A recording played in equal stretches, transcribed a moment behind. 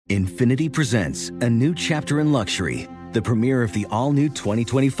Infinity presents a new chapter in luxury, the premiere of the all-new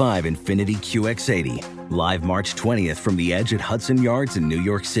 2025 Infinity QX80, live March 20th from the Edge at Hudson Yards in New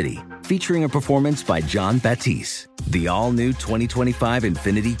York City, featuring a performance by John Batiste. The all-new 2025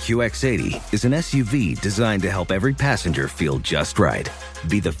 Infinity QX80 is an SUV designed to help every passenger feel just right.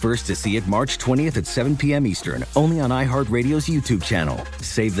 Be the first to see it March 20th at 7 p.m. Eastern, only on iHeartRadio's YouTube channel.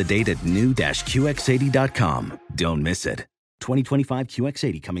 Save the date at new-QX80.com. Don't miss it. 2025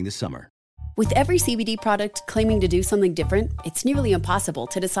 QX80 coming this summer. With every CBD product claiming to do something different, it's nearly impossible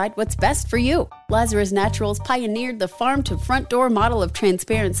to decide what's best for you. Lazarus Naturals pioneered the farm-to-front-door model of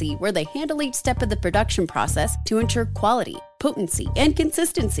transparency, where they handle each step of the production process to ensure quality, potency, and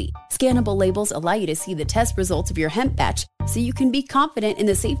consistency. Scannable labels allow you to see the test results of your hemp batch, so you can be confident in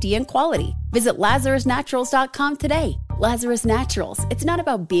the safety and quality. Visit LazarusNaturals.com today. Lazarus Naturals. It's not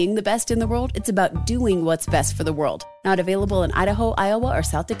about being the best in the world, it's about doing what's best for the world. Not available in Idaho, Iowa, or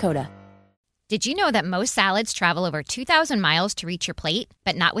South Dakota. Did you know that most salads travel over 2,000 miles to reach your plate?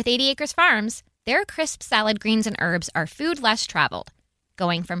 But not with 80 Acres Farms. Their crisp salad greens and herbs are food less traveled,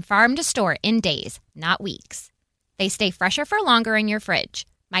 going from farm to store in days, not weeks. They stay fresher for longer in your fridge.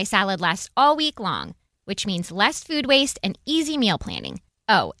 My salad lasts all week long, which means less food waste and easy meal planning.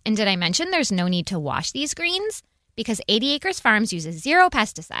 Oh, and did I mention there's no need to wash these greens? Because 80 Acres Farms uses 0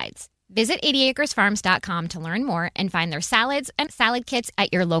 pesticides. Visit 80acresfarms.com to learn more and find their salads and salad kits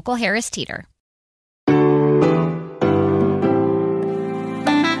at your local Harris Teeter.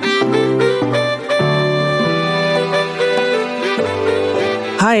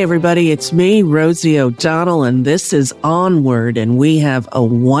 Hi, everybody. It's me, Rosie O'Donnell, and this is Onward, and we have a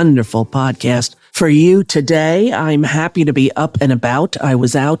wonderful podcast for you today. I'm happy to be up and about. I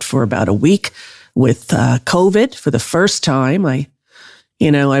was out for about a week with COVID for the first time. I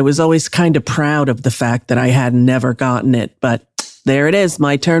was always kind of proud of the fact that I had never gotten it, but there it is.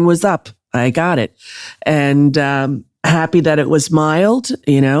 My turn was up. I got it. And happy that it was mild.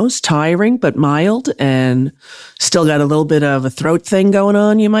 It's tiring, but mild, and still got a little bit of a throat thing going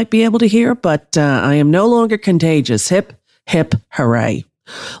on you might be able to hear, but I am no longer contagious. Hip, hip, hooray.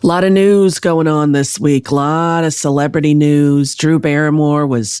 A lot of news going on this week. A lot of celebrity news. Drew Barrymore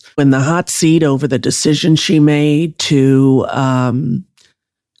was in the hot seat over the decision she made to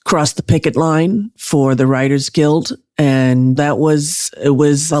cross the picket line for the Writers Guild. And it was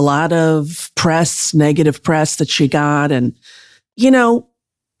a lot of press, negative press that she got. And,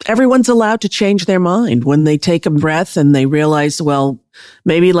 everyone's allowed to change their mind when they take a breath and they realize, well,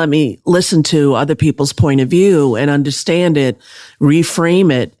 maybe let me listen to other people's point of view and understand it,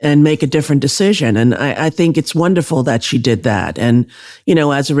 reframe it, and make a different decision. And I think it's wonderful that she did that. And,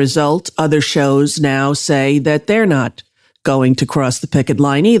 as a result, other shows now say that they're not going to cross the picket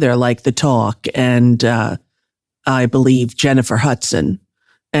line either, like The Talk and I believe Jennifer Hudson.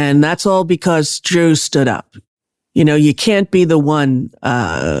 And that's all because Drew stood up. You can't be the one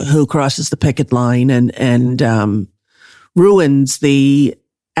who crosses the picket line and ruins the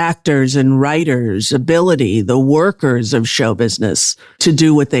actors and writers' ability, the workers of show business, to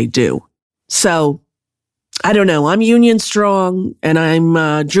do what they do. So, I don't know. I'm union strong, and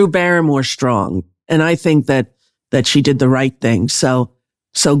I'm Drew Barrymore strong. And I think that she did the right thing. So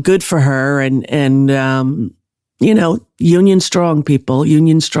good for her. And union strong, people,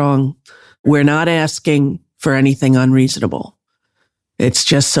 union strong. We're not asking for anything unreasonable. It's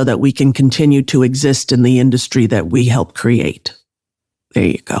just so that we can continue to exist in the industry that we help create. There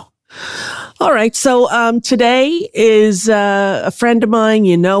you go. All right. So today is a friend of mine.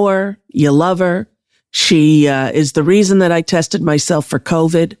 You know her. You love her. She is the reason that I tested myself for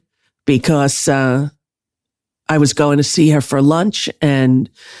COVID, because I was going to see her for lunch, and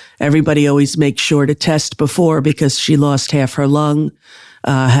everybody always makes sure to test before because she lost half her lung,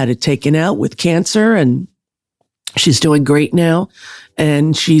 had it taken out with cancer, and she's doing great now.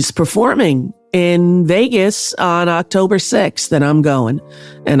 And she's performing in Vegas on October 6th, and I'm going,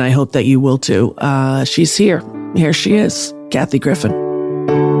 and I hope that you will too. She's here. Here she is, Kathy Griffin.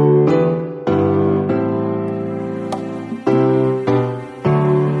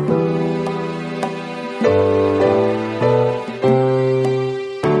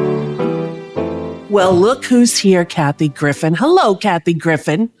 Well, look who's here, Kathy Griffin. Hello, Kathy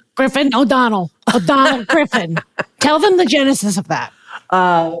Griffin. Griffin O'Donnell. O'Donnell Griffin. Tell them the genesis of that.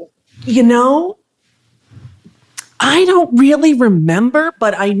 I don't really remember,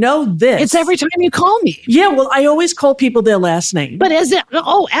 but I know this. It's every time you call me. Yeah, well, I always call people their last name. But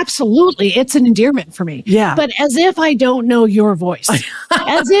absolutely. It's an endearment for me. Yeah. But as if I don't know your voice.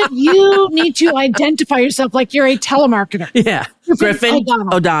 As if you need to identify yourself like you're a telemarketer. Yeah. Griffin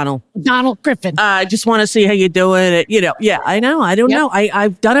O'Donnell. Griffin. I just want to see how you're doing it. Yeah, I know. I don't know.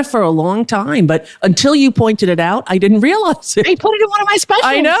 I've done it for a long time, but until you pointed it out, I didn't realize it. I put it in one of my specials.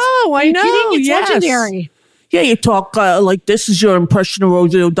 I know. It's legendary. Yeah, you talk like this is your impression of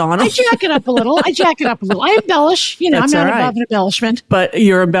Rosie O'Donnell. I jack it up a little. I embellish. That's I'm not all right. above an embellishment. But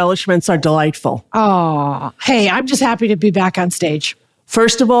your embellishments are delightful. Oh, hey, I'm just happy to be back on stage.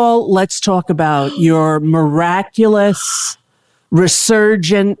 First of all, let's talk about your miraculous,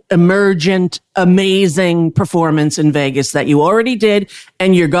 resurgent, emergent, amazing performance in Vegas that you already did,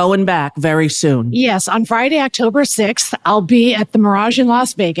 and you're going back very soon. Yes, on Friday, October 6th, I'll be at the Mirage in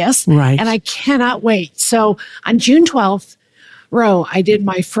Las Vegas. Right. And I cannot wait. So on June 12th, I did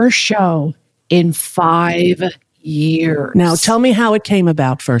my first show in 5 years. Now, tell me how it came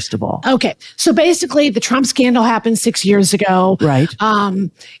about, first of all. Okay. So basically, the Trump scandal happened 6 years ago. Right.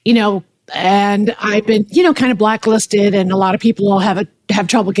 And I've been, kind of blacklisted, and a lot of people have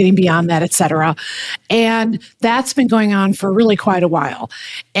trouble getting beyond that, et cetera. And that's been going on for really quite a while.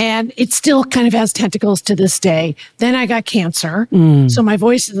 And it still kind of has tentacles to this day. Then I got cancer. So my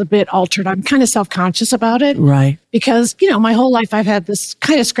voice is a bit altered. I'm kind of self-conscious about it. Right. Because, my whole life I've had this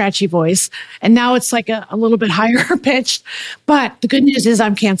kind of scratchy voice, and now it's like a little bit higher pitched. But the good news is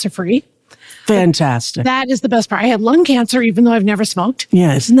I'm cancer-free. Fantastic. That is the best part. I had lung cancer, even though I've never smoked.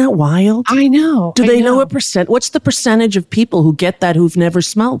 Yeah, isn't that wild? I know. Do they know a percent? What's the percentage of people who get that who've never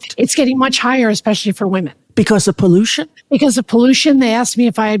smoked? It's getting much higher, especially for women. Because of pollution? Because of pollution. They asked me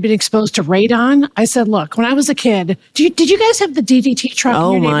if I had been exposed to radon. I said, look, when I was a kid, did you guys have the DDT truck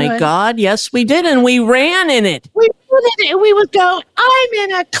in your neighborhood? Oh, my God. Yes, we did. And we ran in it. We would go, I'm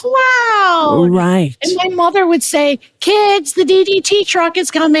in a cloud. Right. And my mother would say, kids, the DDT truck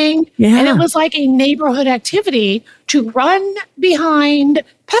is coming. Yeah. And it was like a neighborhood activity to run behind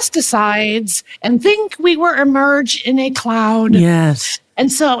pesticides and think we were immersed in a cloud. Yes.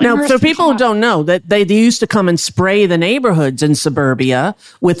 And so now, for people who don't know, that they used to come and spray the neighborhoods in suburbia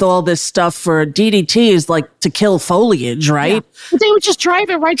with all this stuff for DDT is like to kill foliage, right? Yeah. But they would just drive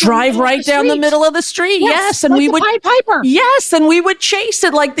it right down the middle of the street. Yes, and like we the would Pied Piper. Yes, and we would chase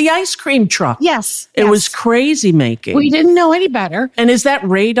it like the ice cream truck. Yes, it was crazy making. We didn't know any better. And is that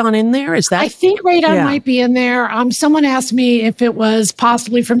radon in there? I think radon might be in there. Someone asked me if it was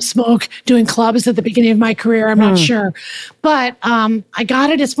possibly from smoke doing clubs at the beginning of my career. I'm not sure, but I got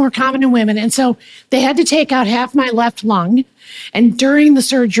it. It's more common in women. And so they had to take out half my left lung. And during the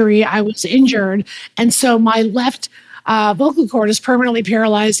surgery, I was injured. And so my left vocal cord is permanently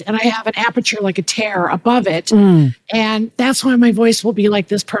paralyzed, and I have an aperture, like a tear above it. And that's why my voice will be like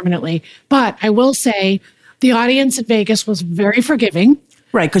this permanently. But I will say the audience in Vegas was very forgiving.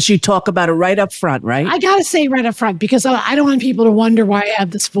 Right, because you talk about it right up front, right? I got to say right up front, because I don't want people to wonder why I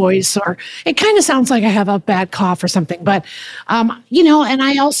have this voice, or it kind of sounds like I have a bad cough or something. But, and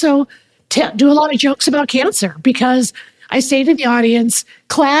I also do a lot of jokes about cancer, because I say to the audience,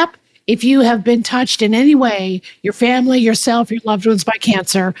 clap if you have been touched in any way, your family, yourself, your loved ones, by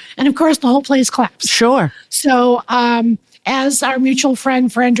cancer. And of course, the whole place claps. Sure. So, as our mutual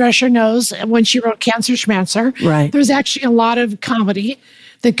friend, Fran Drescher, knows, when she wrote Cancer Schmancer, right, there's actually a lot of comedy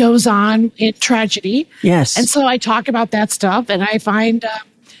that goes on in tragedy. Yes. And so I talk about that stuff, and I find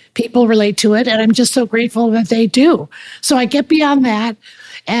people relate to it, and I'm just so grateful that they do. So I get beyond that,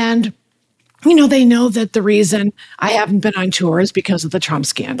 and they know that the reason I haven't been on tour is because of the Trump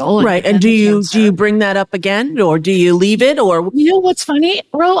scandal. Right. And do you bring that up again, or do you leave it? Or you know what's funny,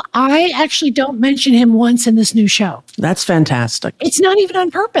 Ro? I actually don't mention him once in this new show. That's fantastic. It's not even on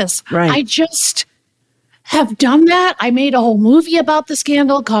purpose. Right. I just have done that. I made a whole movie about the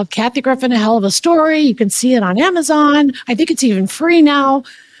scandal called Kathy Griffin, A Hell of a Story. You can see it on Amazon. I think it's even free now.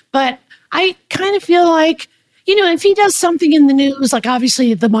 But I kind of feel like, if he does something in the news, like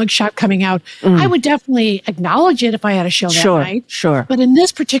obviously the mugshot coming out, I would definitely acknowledge it if I had a show that night. Sure. But in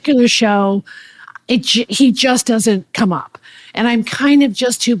this particular show, he just doesn't come up. And I'm kind of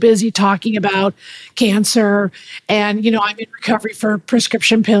just too busy talking about cancer. And, I'm in recovery for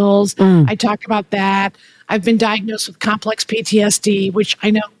prescription pills. I talk about that. I've been diagnosed with complex PTSD, which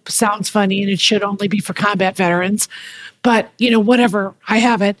I know sounds funny, and it should only be for combat veterans. But, whatever, I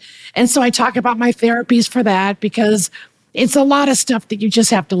have it. And so I talk about my therapies for that, because it's a lot of stuff that you just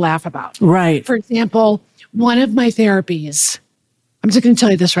have to laugh about. Right. For example, one of my therapies I'm just going to tell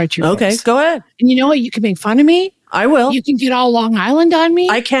you this right to your Okay, face. go ahead. And you know what? You can make fun of me. I will. You can get all Long Island on me.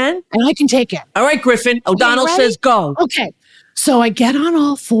 I can. And I can take it. All right, Griffin. O'Donnell ready? says go. Okay. So I get on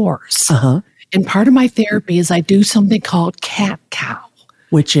all fours. Uh-huh. And part of my therapy is I do something called cat-cow.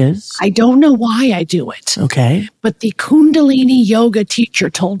 Which is? I don't know why I do it. Okay. But the Kundalini yoga teacher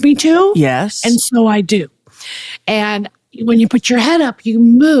told me to. Yes. And so I do. And when you put your head up, you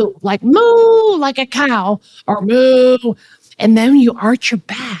moo like a cow, or moo. And then you arch your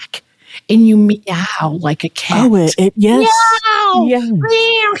back and you meow like a cat. Oh, yes. Meow.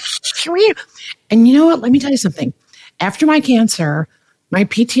 Yeah. And you know what? Let me tell you something. After my cancer, my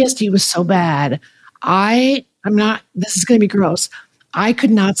PTSD was so bad. This is going to be gross. I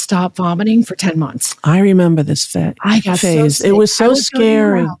could not stop vomiting for 10 months. I remember this I got so phase. sick. It was I so was going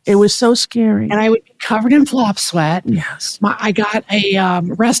scary. around. It was so scary. And I would be covered in flop sweat. Yes. I got a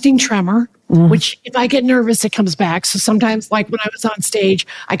resting tremor, which if I get nervous, it comes back. So sometimes, like when I was on stage,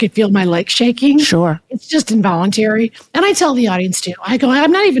 I could feel my legs shaking. Sure. It's just involuntary. And I tell the audience too, I go,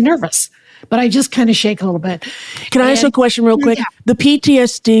 I'm not even nervous, but I just kind of shake a little bit. Can I ask a question real quick? Yeah. The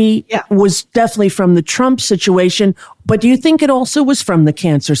PTSD Yeah. was definitely from the Trump situation, but do you think it also was from the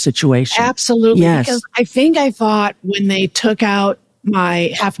cancer situation? Absolutely. Yes. Because I thought when they took out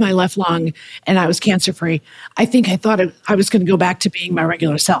half my left lung and I was cancer free, I thought I was going to go back to being my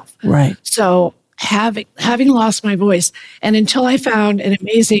regular self. Right. So having lost my voice, and until I found an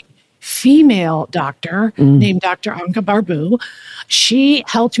amazing female doctor named Dr. Anka Barbu, she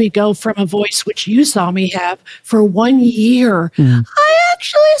helped me go from a voice, which you saw me have for 1 year. I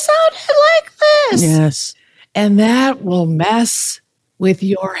actually sounded like this. Yes. And that will mess with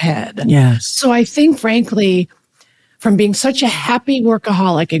your head. Yes. So I think, frankly, from being such a happy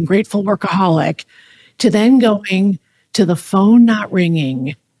workaholic and grateful workaholic to then going to the phone not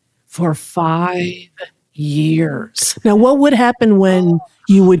ringing for 5 years. Now, what would happen when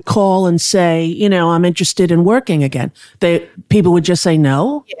you would call and say, I'm interested in working again? People would just say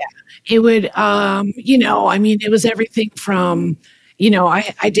no? Yeah. It would, it was everything from,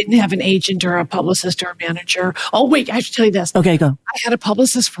 I didn't have an agent or a publicist or a manager. Oh, wait, I should tell you this. Okay, go. I had a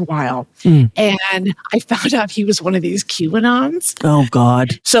publicist for a while, and I found out he was one of these QAnons. Oh,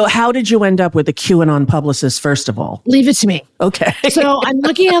 God. So how did you end up with a QAnon publicist, first of all? Leave it to me. Okay. So I'm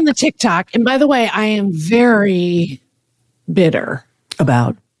looking on the TikTok, and by the way, I am very bitter.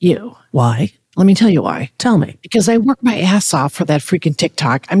 About? You. Why? Let me tell you why. Tell me. Because I work my ass off for that freaking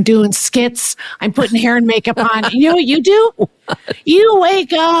TikTok. I'm doing skits. I'm putting hair and makeup on. You know what you do? You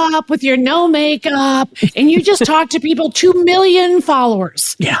wake up with your no makeup and you just talk to people, 2 million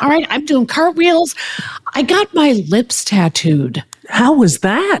followers. Yeah. All right. I'm doing cartwheels. I got my lips tattooed. How was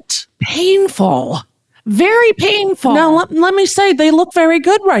that? Painful. Very painful. Now, let me say, they look very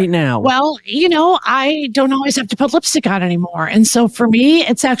good right now. Well, I don't always have to put lipstick on anymore. And so for me,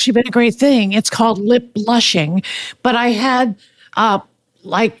 it's actually been a great thing. It's called lip blushing. But I had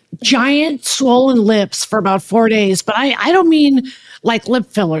giant swollen lips for about 4 days. But I don't mean like lip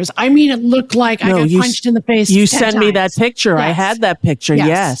fillers. I mean, it looked like I got punched in the face. You 10 sent me that times. picture. Yes. I had that picture.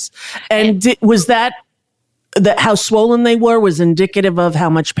 Yes. And was that how swollen they were was indicative of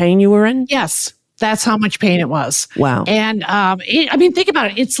how much pain you were in? Yes. That's how much pain it was. Wow. And think about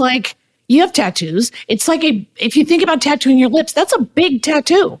it. It's like you have tattoos. It's like if you think about tattooing your lips, that's a big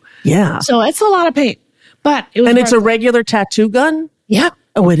tattoo. Yeah. So it's a lot of pain. But it was. And it's a regular tattoo gun? Yeah.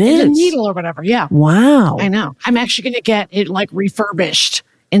 Oh, it is? It's a needle or whatever. Yeah. Wow. I know. I'm actually going to get it refurbished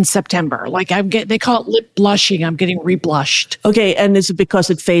in September. They call it lip blushing. I'm getting reblushed. Okay. And is it because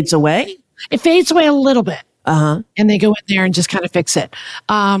it fades away? It fades away a little bit. Uh-huh. And they go in there and just kind of fix it.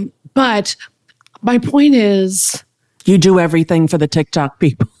 But my point is, you do everything for the TikTok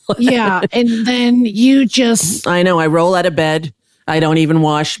people. yeah. And then you just... I know. I roll out of bed. I don't even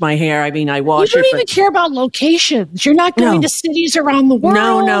wash my hair. I mean, I wash it. You don't even care about locations. You're not going to cities around the world.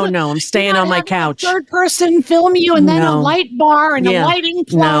 No. I'm staying on my couch. Third person film you and then a light bar and a lighting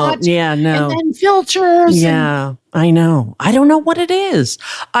plot. No. And then filters. Yeah, I know. I don't know what it is.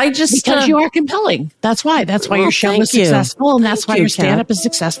 Because you are compelling. That's why. That's why your show is successful. And that's why your stand-up is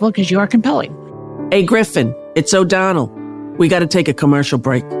successful, because you are compelling. Hey, Griffin, it's O'Donnell. We got to take a commercial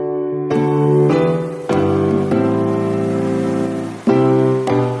break.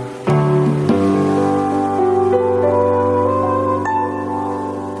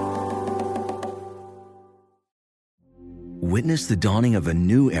 Witness the dawning of a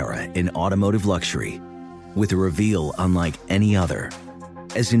new era in automotive luxury with a reveal unlike any other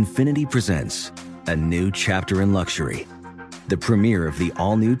as Infiniti presents a new chapter in luxury, the premiere of the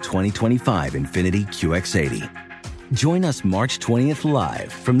all-new 2025 Infiniti QX80. Join us March 20th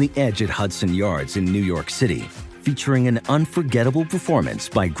live from the Edge at Hudson Yards in New York City featuring an unforgettable performance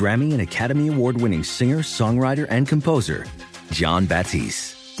by Grammy and Academy Award-winning singer, songwriter, and composer, Jon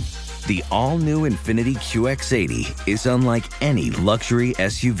Batiste. The all-new Infiniti QX80 is unlike any luxury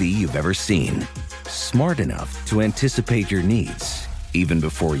SUV you've ever seen. Smart enough to anticipate your needs, even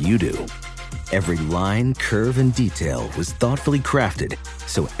before you do. Every line, curve, and detail was thoughtfully crafted,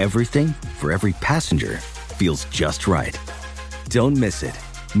 so everything for every passenger feels just right. Don't miss it.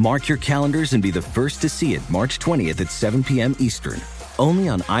 Mark your calendars and be the first to see it March 20th at 7 p.m. Eastern, only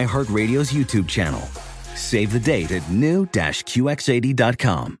on iHeartRadio's YouTube channel. Save the date at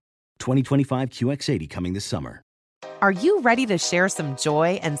new-QX80.com. 2025 QX80 coming this summer. Are you ready to share some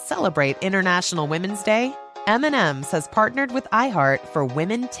joy and celebrate International Women's Day? M&M's has partnered with iHeart for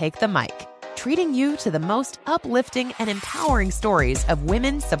Women Take the Mic, treating you to the most uplifting and empowering stories of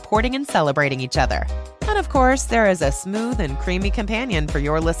women supporting and celebrating each other. And of course, there is a smooth and creamy companion for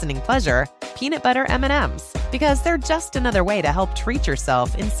your listening pleasure, peanut butter M&Ms, because they're just another way to help treat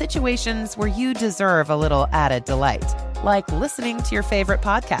yourself in situations where you deserve a little added delight, like listening to your favorite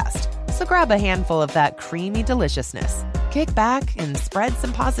podcast. So grab a handful of that creamy deliciousness. Kick back and spread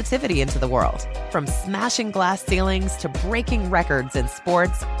some positivity into the world. From smashing glass ceilings to breaking records in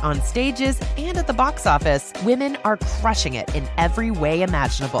sports, on stages, and at the box office, women are crushing it in every way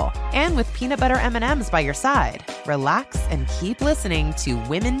imaginable. And with peanut butter M&Ms by your side, relax and keep listening to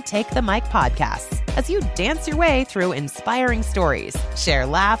Women Take the Mic podcasts as you dance your way through inspiring stories, share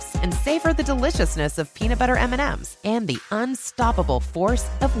laughs, and savor the deliciousness of peanut butter M&Ms and the unstoppable force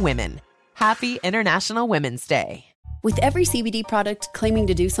of women. Happy International Women's Day. With every CBD product claiming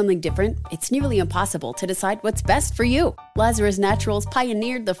to do something different, it's nearly impossible to decide what's best for you. Lazarus Naturals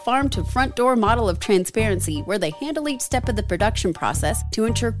pioneered the farm-to-front-door model of transparency, where they handle each step of the production process to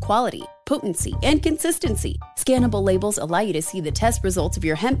ensure quality, potency, and consistency. Scannable labels allow you to see the test results of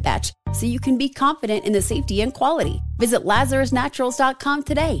your hemp batch, so you can be confident in the safety and quality. Visit LazarusNaturals.com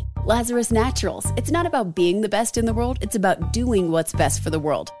today. Lazarus Naturals. It's not about being the best in the world, it's about doing what's best for the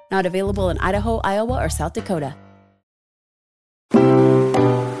world. Not available in Idaho, Iowa, or South Dakota.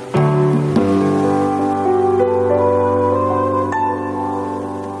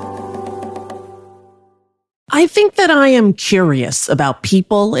 I think that I am curious about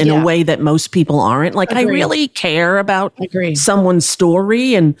people in a way that most people aren't. Like, I really care about someone's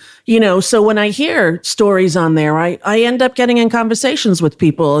story. And, so when I hear stories on there, I end up getting in conversations with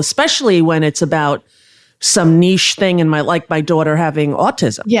people, especially when it's about some niche thing in like my daughter having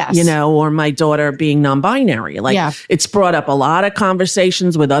autism, or my daughter being non-binary. It's brought up a lot of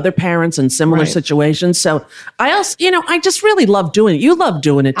conversations with other parents in similar situations. So I also, I just really love doing it. You love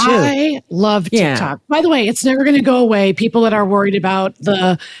doing it too. I love TikTok. By the way, it's never going to go away. People that are worried about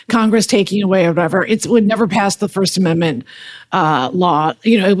the Congress taking away or whatever, it would never pass the First Amendment law.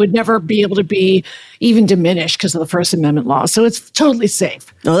 It would never be able to be even diminished because of the First Amendment law. So it's totally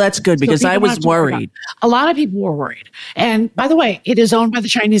safe. Oh, that's good, because I was worried. A lot of people were worried. And by the way, it is owned by the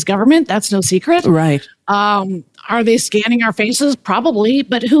Chinese government. That's no secret. Right. Are they scanning our faces? Probably,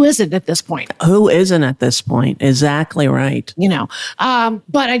 but who isn't at this point? Who isn't at this point? Exactly right. But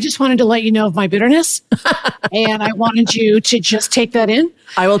I just wanted to let you know of my bitterness, and I wanted you to just take that in.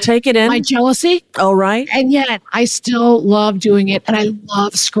 I will take it in. My jealousy. Oh, right. And yet I still love doing it, and I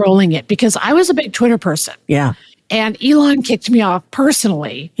love scrolling it because I was a big Twitter person. Yeah. And Elon kicked me off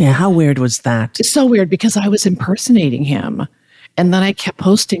personally. Yeah, how weird was that? It's so weird because I was impersonating him. And then I kept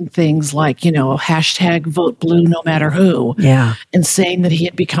posting things like, hashtag vote blue no matter who. Yeah. And saying that he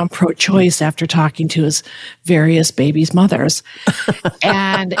had become pro-choice after talking to his various babies' mothers.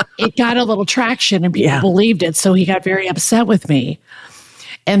 And it got a little traction and people believed it. So he got very upset with me.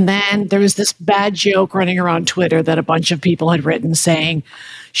 And then there was this bad joke running around Twitter that a bunch of people had written saying,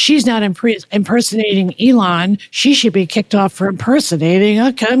 she's not impersonating Elon. She should be kicked off for impersonating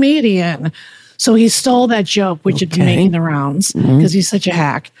a comedian. So he stole that joke, which had been making the rounds because he's such a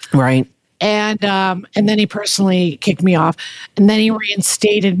hack. Right. And then he personally kicked me off. And then he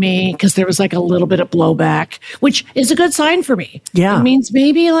reinstated me because there was like a little bit of blowback, which is a good sign for me. Yeah. It means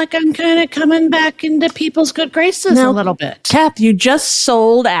maybe like I'm kind of coming back into people's good graces a little bit. Kath, you just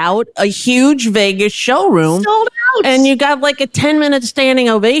sold out a huge Vegas showroom. Sold out. And you got like a 10-minute standing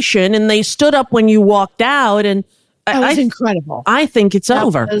ovation, and they stood up when you walked out. And that was incredible. I think it's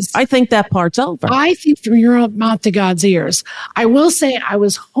over. I think that part's over. I think from your mouth to God's ears. I will say I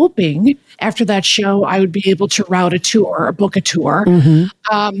was hoping after that show I would be able to route a tour or book a tour.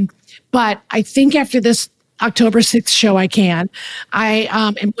 But I think after this October 6th show I can. I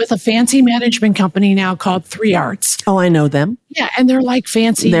am with a fancy management company now called 3 Arts. Oh, I know them. Yeah, and they're like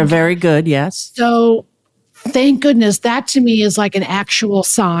fancy. They're very good, yes. So thank goodness, that to me is like an actual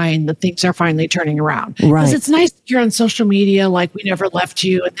sign that things are finally turning around. Right. Because it's nice to hear on social media, like, we never left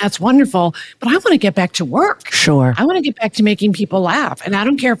you, and that's wonderful. But I want to get back to work. Sure. I want to get back to making people laugh. And I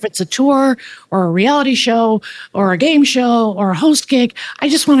don't care if it's a tour or a reality show or a game show or a host gig. I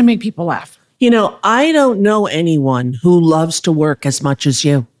just want to make people laugh. I don't know anyone who loves to work as much as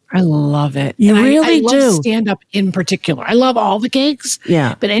you. I love it. You and really I do. love stand-up in particular. I love all the gigs.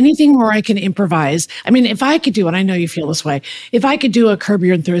 Yeah. But anything where I can improvise. I mean, if I could do, and I know you feel this way, if I could do a Curb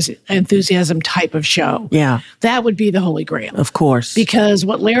Your Enthusiasm type of show, that would be the holy grail. Of course. Because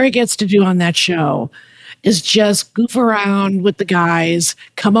what Larry gets to do on that show is just goof around with the guys,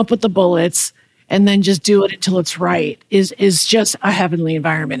 come up with the bullets, and then just do it until it's right is just a heavenly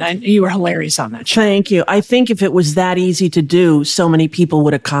environment. You were hilarious on that show. Thank you. I think if it was that easy to do, so many people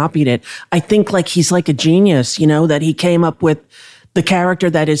would have copied it. I think he's like a genius, that he came up with the character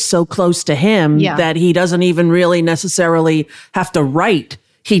that is so close to him that he doesn't even really necessarily have to write.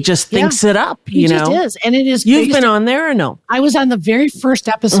 He just thinks it up, He just is. And it is. You've been on there or no? I was on the very first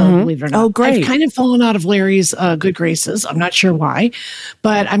episode, believe it or not. Oh, great. I've kind of fallen out of Larry's good graces. I'm not sure why,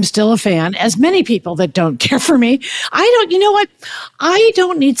 but I'm still a fan, as many people that don't care for me. You know what? I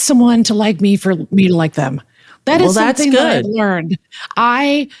don't need someone to like me for me to like them. That is something that I've learned.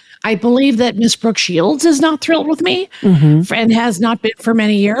 I believe that Miss Brooke Shields is not thrilled with me and has not been for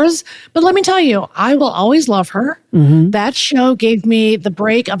many years. But let me tell you, I will always love her. That show gave me the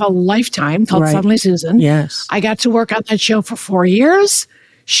break of a lifetime called Suddenly Susan. Yes. I got to work on that show for 4 years.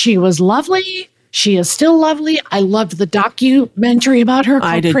 She was lovely. She is still lovely. I loved the documentary about her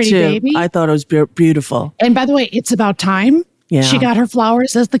called Pretty Baby. I thought it was beautiful. And by the way, it's about time. Yeah. She got her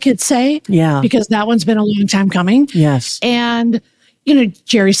flowers, as the kids say. Yeah. Because that one's been a long time coming. Yes. And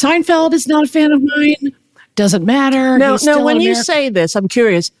Jerry Seinfeld is not a fan of mine. Doesn't matter. No, when you say this, I'm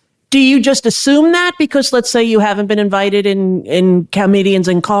curious. Do you just assume that because, let's say, you haven't been invited in Comedians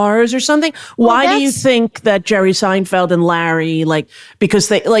in Cars or something? Why do you think that Jerry Seinfeld and Larry, because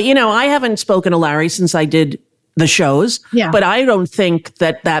they, I haven't spoken to Larry since I did the shows, but I don't think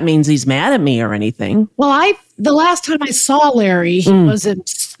that means he's mad at me or anything. Well, the last time I saw Larry, he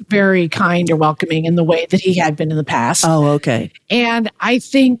wasn't very kind or welcoming in the way that he had been in the past. Oh, okay. And I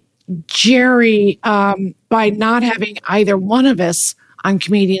think Jerry, by not having either one of us on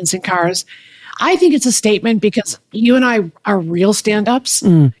Comedians in Cars, I think it's a statement because you and I are real stand-ups.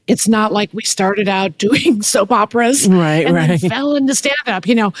 It's not like we started out doing soap operas and then fell into stand-up.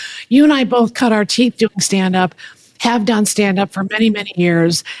 You and I both cut our teeth doing stand-up, have done stand-up for many, many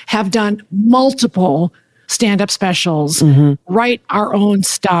years, have done multiple stand-up specials, write our own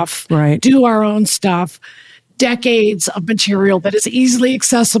stuff, do our own stuff, decades of material that is easily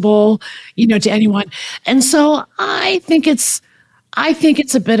accessible, to anyone. And so I think it's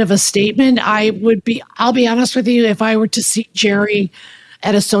a bit of a statement. I'll be honest with you, if I were to see Jerry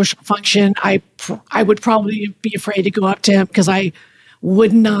at a social function, I would probably be afraid to go up to him because I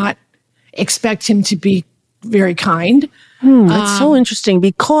would not expect him to be very kind. That's so interesting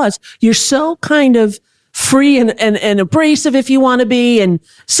because you're so kind of free and abrasive, if you want to be, and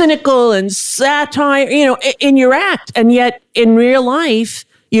cynical and satire, in your act. And yet in real life,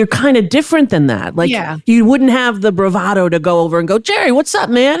 you're kind of different than that. You wouldn't have the bravado to go over and go, Jerry, what's up,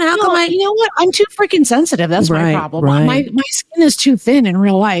 man? How come You know what? I'm too freaking sensitive. That's my problem. My skin is too thin in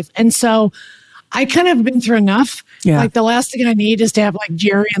real life. And so I kind of been through enough. Yeah. The last thing I need is to have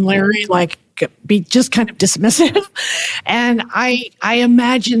Jerry and Larry, be just kind of dismissive. And I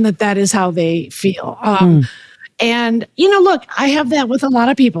imagine that is how they feel. And, look, I have that with a lot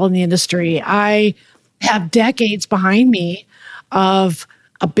of people in the industry. I have decades behind me of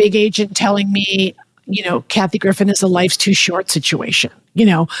a big agent telling me, Kathy Griffin is a life's too short situation.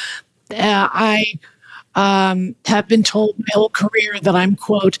 I have been told my whole career that I'm,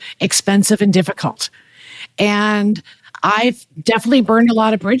 quote, expensive and difficult. And I've definitely burned a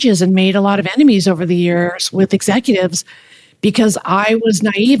lot of bridges and made a lot of enemies over the years with executives because I was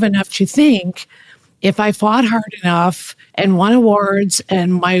naive enough to think if I fought hard enough and won awards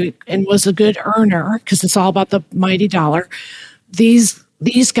and was a good earner, because it's all about the mighty dollar, these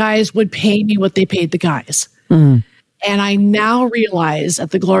guys would pay me what they paid the guys. And I now realize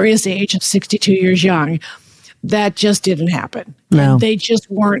at the glorious age of 62 years young, that just didn't happen. No. They just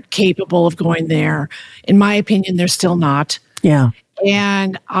weren't capable of going there. In my opinion, they're still not. Yeah.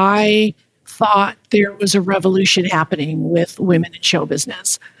 And I thought there was a revolution happening with women in show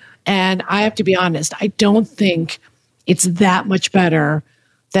business. And I have to be honest, I don't think it's that much better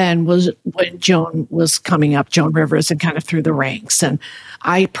than was when Joan was coming up, Joan Rivers, and kind of through the ranks. And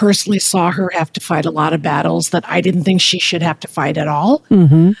I personally saw her have to fight a lot of battles that I didn't think she should have to fight at all.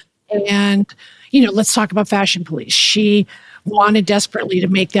 And let's talk about Fashion Police. She wanted desperately to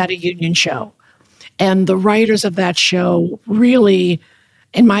make that a union show. And the writers of that show really,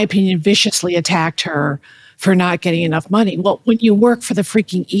 in my opinion, viciously attacked her for not getting enough money. Well, when you work for the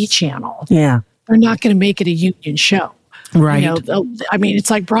freaking E! Channel, they're not going to make it a union show. Right. I mean, it's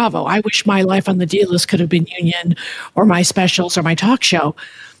like Bravo. I wish my Life on the D-List could have been union, or my specials, or my talk show.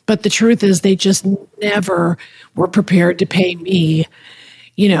 But the truth is they just never were prepared to pay me,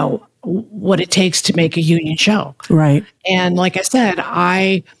 what it takes to make a union show. Right. And like I said,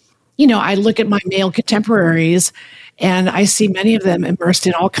 I look at my male contemporaries and I see many of them immersed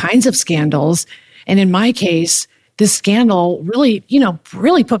in all kinds of scandals. And in my case, this scandal really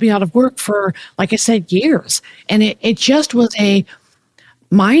put me out of work for, like I said, years. And it just was a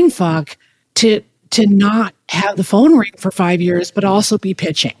mind fuck to not have the phone ring for 5 years, but also be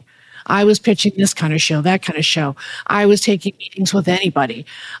pitching. I was pitching this kind of show, that kind of show. I was taking meetings with anybody.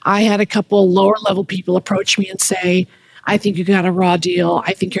 I had a couple lower level people approach me and say, I think you got a raw deal.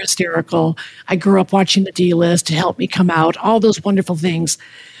 I think you're hysterical. I grew up watching the D-List to help me come out, all those wonderful things.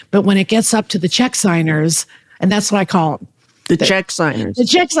 But when it gets up to the check signers, and that's what I call them. The check signers. The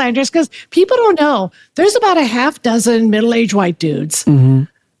check signers, because people don't know. There's about a half dozen middle-aged white dudes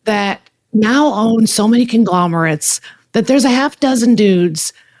that now own so many conglomerates that there's a half dozen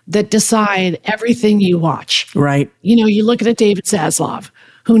dudes that decide everything you watch. Right. You look at a David Zaslav,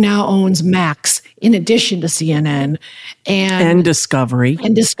 who now owns Max in addition to CNN and Discovery.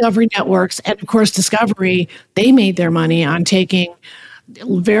 And Discovery Networks. And of course, Discovery, they made their money on taking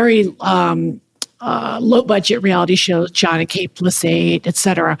very low-budget reality shows, John and Kate Plus 8, et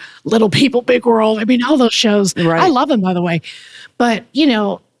cetera. Little People, Big World. I mean, all those shows. Right. I love them, by the way. But,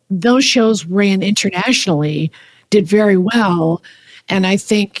 those shows ran internationally, did very well. And I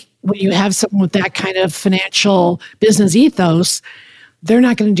think when you have someone with that kind of financial business ethos, they're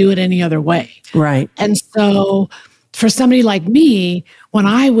not going to do it any other way. Right. And so for somebody like me, when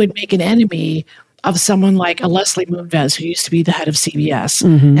I would make an enemy of someone like a Leslie Moonves, who used to be the head of CBS,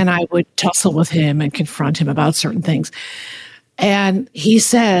 and I would tussle with him and confront him about certain things. And he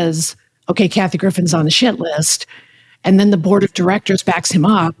says, okay, Kathy Griffin's on the shit list. And then the board of directors backs him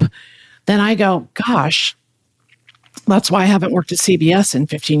up. Then I go, gosh, that's why I haven't worked at CBS in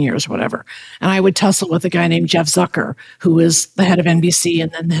 15 years, whatever. And I would tussle with a guy named Jeff Zucker, who was the head of NBC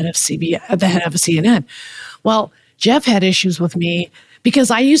and then the head of CNN. Well, Jeff had issues with me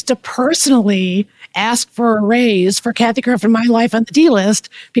because I used to personally ask for a raise for Kathy Griffin, My Life on the D-List,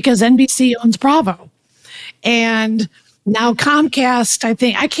 because NBC owns Bravo. And now Comcast,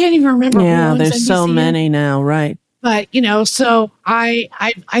 I can't even remember. Yeah, there's NBC. So many now, right. But, so I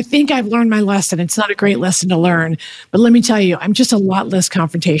think I've learned my lesson. It's not a great lesson to learn. But let me tell you, I'm just a lot less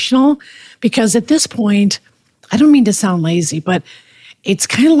confrontational because at this point, I don't mean to sound lazy, but it's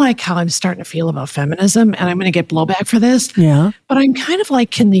kind of like how I'm starting to feel about feminism. And I'm going to get blowback for this. Yeah. But I'm kind of like,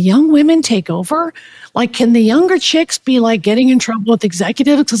 can the young women take over? Like, can the younger chicks be like getting in trouble with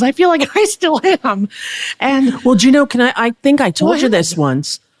executives? Because I feel like I still am. And well, I think I told you this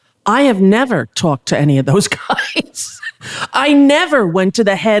once. I have never talked to any of those guys. I never went to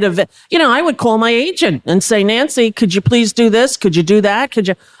the head of it. I would call my agent and say, Nancy, could you please do this? Could you do that?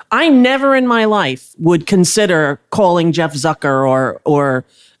 I never in my life would consider calling Jeff Zucker or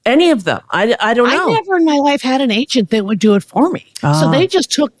any of them. I don't know. I never in my life had an agent that would do it for me. So they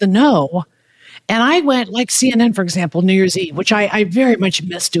just took the no. And I went, like CNN, for example, New Year's Eve, which I very much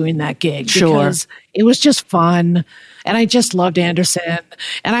miss doing that gig. Because it was just fun. And I just loved Anderson.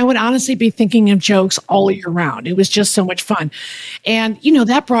 And I would honestly be thinking of jokes all year round. It was just so much fun. And,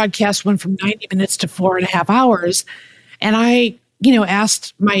 that broadcast went from 90 minutes to 4.5 hours. And I,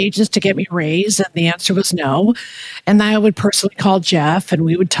 asked my agents to get me a raise, and the answer was no. And then I would personally call Jeff, and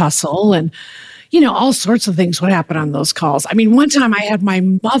we would tussle, and, all sorts of things would happen on those calls. I mean, one time I had my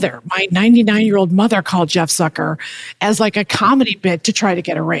mother, my 99-year-old mother, call Jeff Zucker as like a comedy bit to try to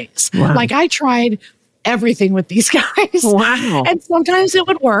get a raise. Wow. Like I tried everything with these guys. Wow. And sometimes it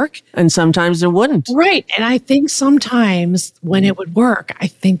would work. And sometimes it wouldn't. Right. And I think sometimes when it would work, I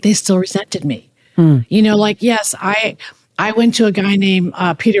think they still resented me. Yes, I went to a guy named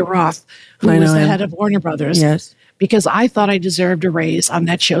Peter Roth, who was the head of Warner Brothers. Yes. Because I thought I deserved a raise on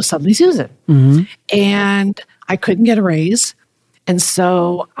that show, Suddenly Susan. And I couldn't get a raise. And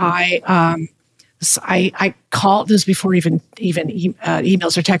so I called, this before even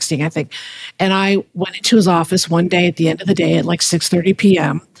emails or texting, I think. And I went into his office one day at the end of the day at like 6:30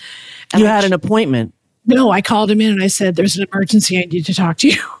 p.m. You had an appointment? No, I called him in and I said, there's an emergency. I need to talk to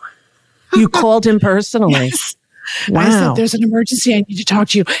you. You called him personally? Yes. Wow. I said, there's an emergency. I need to talk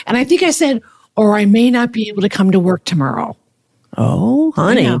to you. And I think I said, or I may not be able to come to work tomorrow. Oh,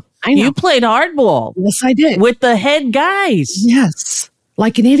 honey. I know. You played hardball. Yes, I did. With the head guys. Yes.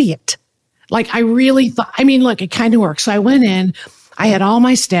 Like an idiot. Like I really thought, look, it kind of worked. So I went in, I had all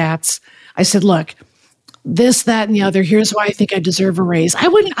my stats. I said, look, this, that, and the other, here's why I think I deserve a raise. I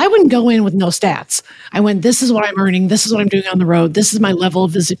wouldn't go in with no stats. I went, this is what I'm earning. This is what I'm doing on the road. This is my level of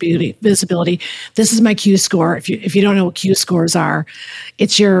visibility. This is my Q score. If you don't know what Q scores are,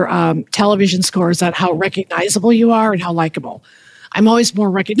 it's your television scores on how recognizable you are and how likable. I'm always more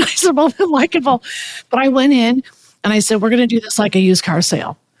recognizable than likable. But I went in and I said, we're going to do this like a used car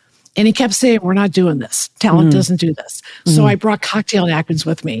sale. And he kept saying, we're not doing this. Talent doesn't do this. So I brought cocktail napkins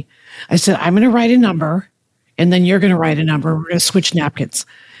with me. I said, I'm going to write a number, and then you're going to write a number. We're going to switch napkins.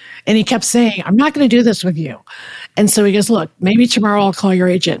 And he kept saying, I'm not going to do this with you. And so he goes, look, maybe tomorrow I'll call your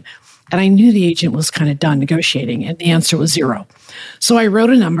agent. And I knew the agent was kind of done negotiating, and the answer was 0. So I wrote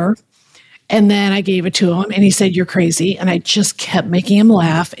a number, and then I gave it to him, and he said, you're crazy. And I just kept making him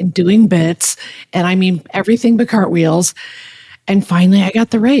laugh and doing bits, and everything but cartwheels. And finally, I got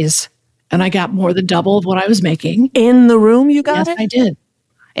the raise, and I got more than double of what I was making. In the room you got it? Yes, I did.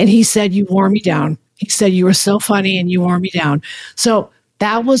 And he said, you wore me down. He said, you were so funny and you wore me down. So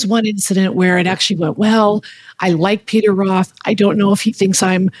that was one incident where it actually went, well, I like Peter Roth. I don't know if he thinks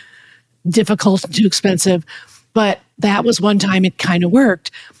I'm difficult and too expensive, but that was one time it kind of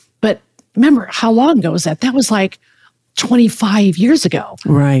worked. But remember, how long ago was that? That was like 25 years ago.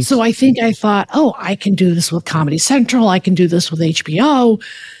 Right. So I thought, oh, I can do this with Comedy Central. I can do this with HBO,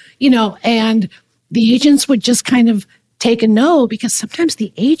 and the agents would just kind of take a no, because sometimes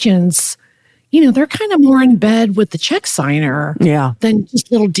the agents, they're kind of more in bed with the check signer than just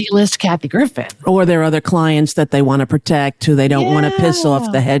little D-list Kathy Griffin. Or their other clients that they want to protect, who they don't want to piss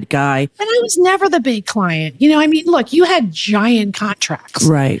off the head guy. And I was never the big client. Look, you had giant contracts.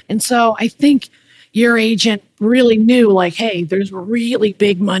 Right. And so I think your agent really knew, like, hey, there's really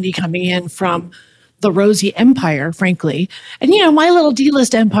big money coming in from the Rosie empire, frankly. And, my little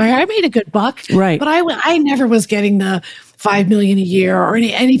D-list empire, I made a good buck. Right. But I never was getting the $5 million a year or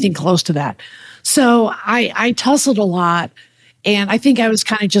anything close to that. So I tussled a lot, and I think I was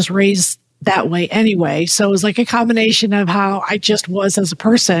kind of just raised that way anyway. So it was like a combination of how I just was as a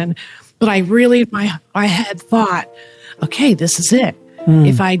person. But I really, my head thought, okay, this is it.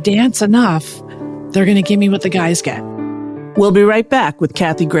 If I dance enough, they're going to give me what the guys get. We'll be right back with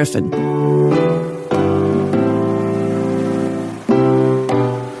Kathy Griffin.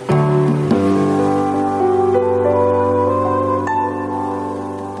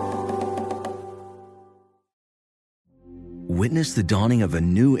 Witness the dawning of a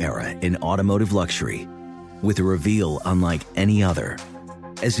new era in automotive luxury with a reveal unlike any other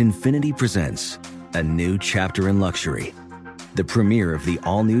as Infiniti presents a new chapter in luxury, the premiere of the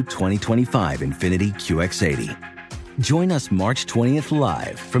all-new 2025 Infiniti QX80. Join us March 20th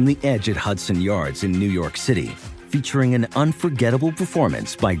live from the Edge at Hudson Yards in New York City, featuring an unforgettable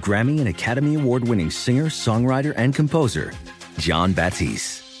performance by Grammy and Academy Award-winning singer, songwriter, and composer, Jon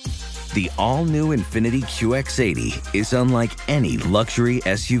Batiste. The all-new Infiniti QX80 is unlike any luxury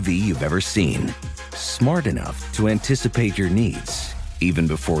SUV you've ever seen. Smart enough to anticipate your needs, even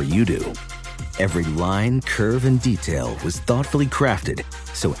before you do. Every line, curve, and detail was thoughtfully crafted,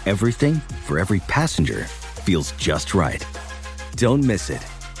 so everything for every passenger feels just right. Don't miss it.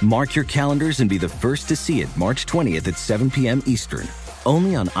 Mark your calendars and be the first to see it March 20th at 7 p.m. Eastern,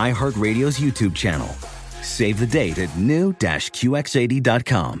 only on iHeartRadio's YouTube channel. Save the date at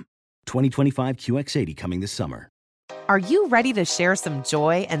new-QX80.com. 2025 QX80 coming this summer. Are you ready to share some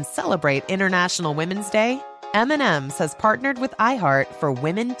joy and celebrate International Women's Day? M&M's has partnered with iHeart for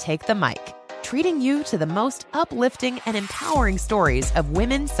Women Take the Mic, treating you to the most uplifting and empowering stories of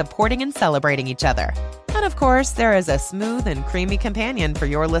women supporting and celebrating each other. And of course, there is a smooth and creamy companion for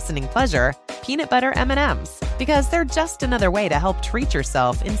your listening pleasure, peanut butter M&Ms, because they're just another way to help treat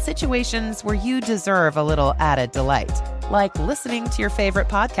yourself in situations where you deserve a little added delight, like listening to your favorite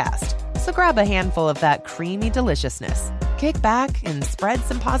podcast. So grab a handful of that creamy deliciousness. Kick back and spread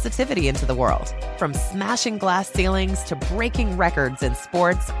some positivity into the world. From smashing glass ceilings to breaking records in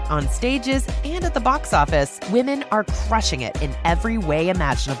sports, on stages, and at the box office, women are crushing it in every way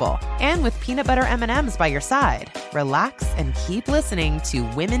imaginable. And with peanut butter M&Ms by your side, relax and keep listening to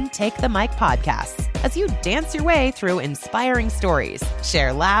Women Take the Mic podcasts as you dance your way through inspiring stories,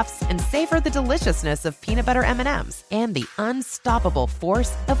 share laughs, and savor the deliciousness of peanut butter M&Ms and the unstoppable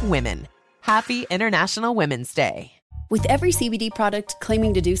force of women. Happy International Women's Day. With every CBD product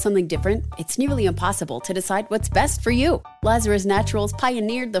claiming to do something different, it's nearly impossible to decide what's best for you. Lazarus Naturals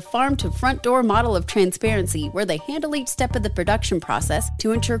pioneered the farm-to-front-door model of transparency, where they handle each step of the production process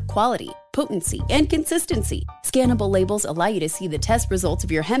to ensure quality, potency, and consistency. Scannable labels allow you to see the test results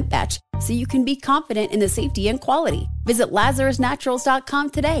of your hemp batch, so you can be confident in the safety and quality. Visit LazarusNaturals.com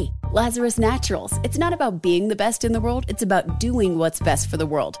today. Lazarus Naturals. It's not about being the best in the world, it's about doing what's best for the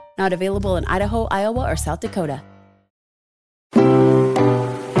world. Not available in Idaho, Iowa, or South Dakota.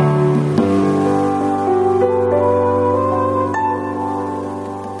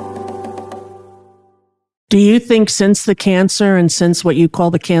 Do you think since the cancer and since what you call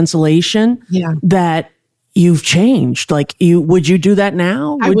the cancellation, that you've changed? Like, would you do that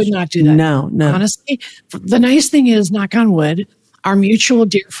now? I would not do that. No. Honestly, the nice thing is, knock on wood, our mutual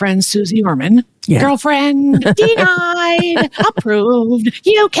dear friend, Susie Orman, girlfriend, denied, approved,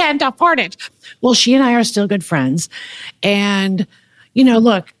 you can't afford it. Well, she and I are still good friends. And,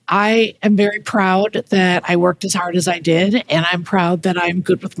 look, I am very proud that I worked as hard as I did. And I'm proud that I'm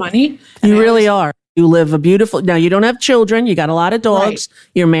good with money. You really are. You live now you don't have children. You got a lot of dogs. Right.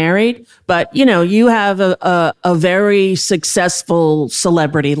 You're married, but you have a very successful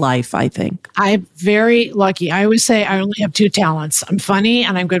celebrity life, I think. I'm very lucky. I always say I only have two talents. I'm funny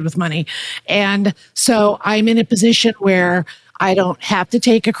and I'm good with money. And so I'm in a position where I don't have to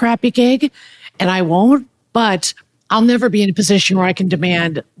take a crappy gig, and I won't, but I'll never be in a position where I can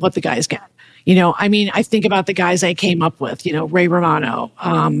demand what the guys get. I think about the guys I came up with, Ray Romano,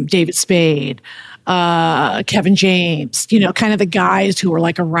 David Spade, Kevin James, kind of the guys who were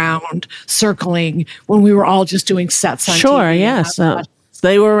like around circling when we were all just doing sets on TV. Yes.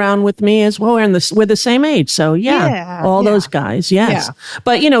 They were around with me as well. We're the same age. So those guys. Yes. Yeah.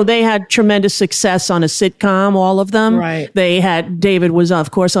 But, they had tremendous success on a sitcom, all of them. Right. David was, of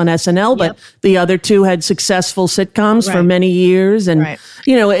course, on SNL, but the other two had successful sitcoms for many years. And,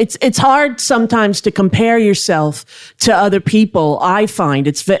 it's hard sometimes to compare yourself to other people. I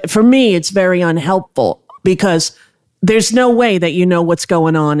find for me, it's very unhelpful because there's no way that you know what's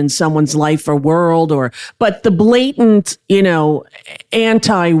going on in someone's life or world, but the blatant,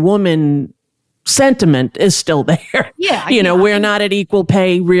 anti-woman sentiment is still there. Yeah. We're not at equal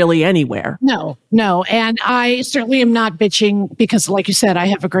pay really anywhere. No. And I certainly am not bitching because, like you said, I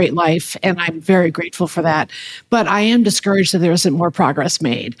have a great life and I'm very grateful for that. But I am discouraged that there isn't more progress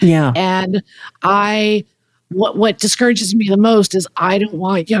made. Yeah. And what discourages me the most is I don't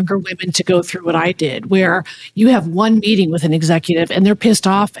want younger women to go through what I did, where you have one meeting with an executive and they're pissed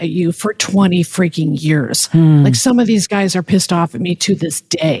off at you for 20 freaking years. Like some of these guys are pissed off at me to this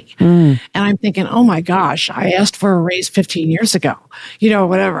day. And I'm thinking, oh my gosh, I asked for a raise 15 years ago,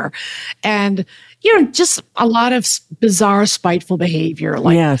 whatever. And, just a lot of bizarre, spiteful behavior.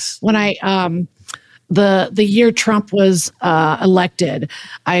 Like when the year Trump was elected,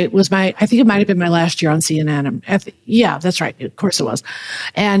 I think it might have been my last year on CNN. That's right. Of course it was.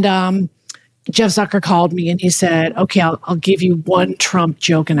 And Jeff Zucker called me and he said, okay, I'll give you one Trump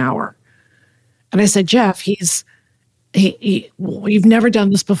joke an hour. And I said, Jeff, you've never done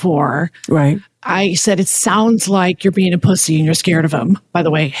this before. Right. I said, it sounds like you're being a pussy and you're scared of him. By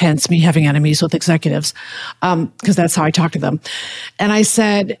the way, hence me having enemies with executives, because that's how I talk to them. And I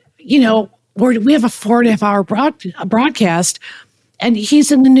said, we have a 4.5 hour broadcast and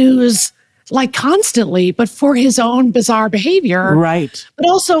he's in the news like constantly, but for his own bizarre behavior. Right. But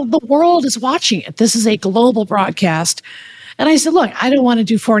also the world is watching it. This is a global broadcast. And I said, look, I don't want to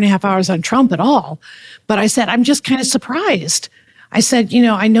do 4.5 hours on Trump at all. But I said, I'm just kind of surprised. I said,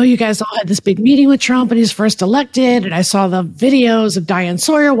 I know you guys all had this big meeting with Trump when he was first elected. And I saw the videos of Diane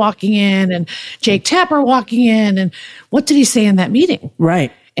Sawyer walking in and Jake Tapper walking in. And what did he say in that meeting?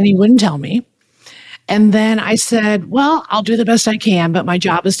 Right. And he wouldn't tell me. And then I said, well, I'll do the best I can, but my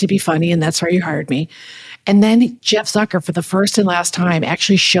job is to be funny, and that's why you hired me. And then Jeff Zucker, for the first and last time,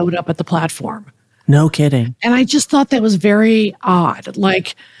 actually showed up at the platform. No kidding. And I just thought that was very odd.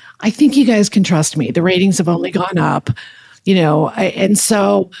 Like, I think you guys can trust me. The ratings have only gone up, and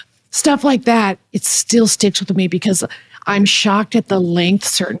so stuff like that, it still sticks with me because I'm shocked at the length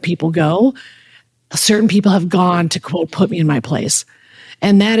certain people go. Certain people have gone to, quote, put me in my place.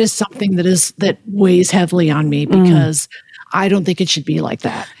 And that is something that weighs heavily on me because I don't think it should be like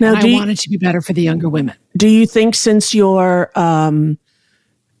that. Now, and I want it to be better for the younger women. Do you think since you're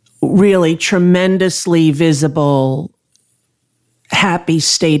really tremendously visible, happy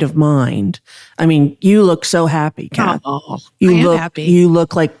state of mind, I mean, you look so happy, Kat. I am happy. You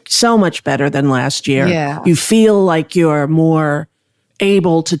look like so much better than last year. Yeah. You feel like you're more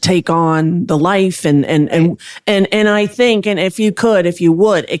able to take on the life and I think, and if you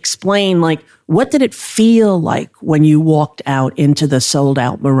would explain, like, what did it feel like when you walked out into the sold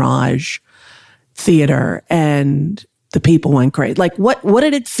out Mirage Theater and the people went crazy? Like, what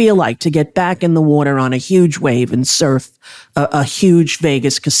did it feel like to get back in the water on a huge wave and surf a huge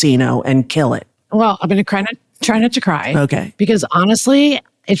Vegas casino and kill it? Well, I'm going to try not to cry. Okay. Because honestly,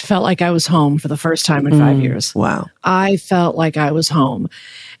 it felt like I was home for the first time in 5 years. Wow. I felt like I was home.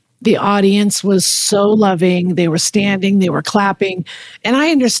 The audience was so loving. They were standing, they were clapping. And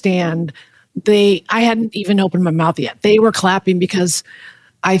I understand I hadn't even opened my mouth yet. They were clapping because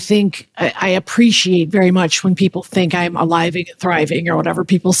I think I appreciate very much when people think I'm alive and thriving or whatever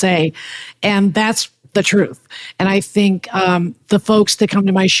people say. And that's the truth. And I think the folks that come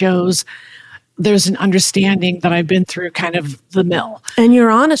to my shows, there's an understanding that I've been through kind of the mill. And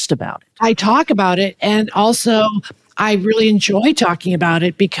you're honest about it. I talk about it. And also, I really enjoy talking about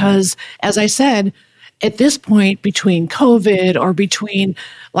it because, as I said, at this point, between COVID or between,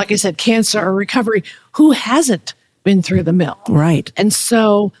 like I said, cancer or recovery, who hasn't been through the mill? Right. And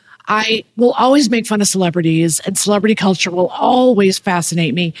so I will always make fun of celebrities, and celebrity culture will always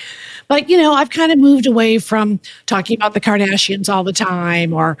fascinate me. But, I've kind of moved away from talking about the Kardashians all the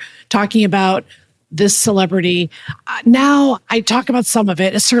time or talking about this celebrity. Now I talk about some of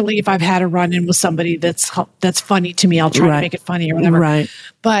it. Certainly if I've had a run-in with somebody that's funny to me, I'll try to make it funny or whatever. Right.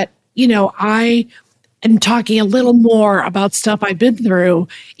 But, I am talking a little more about stuff I've been through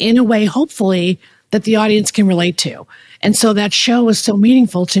in a way, hopefully, that the audience can relate to. And so that show was so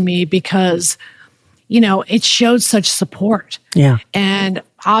meaningful to me because, it showed such support. Yeah. And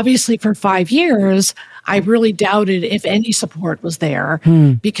obviously for 5 years, I really doubted if any support was there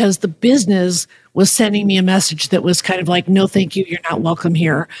because the business was sending me a message that was kind of like, no, thank you. You're not welcome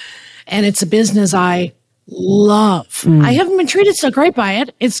here. And it's a business I love. I haven't been treated so great by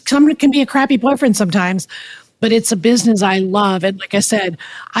it. Someone can be a crappy boyfriend sometimes, but it's a business I love. And like I said,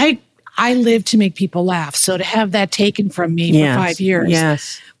 I live to make people laugh. So to have that taken from me for 5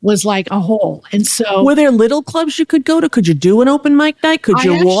 years was like a hole. And so, were there little clubs you could go to? Could you do an open mic night? Could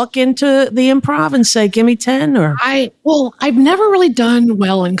you walk into the Improv and say, give me 10? Or I've never really done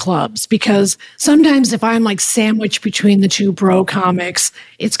well in clubs because sometimes if I'm like sandwiched between the two bro comics,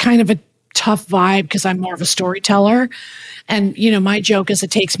 it's kind of a tough vibe because I'm more of a storyteller. And, my joke is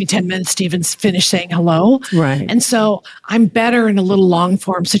it takes me 10 minutes to even finish saying hello. Right. And so I'm better in a little long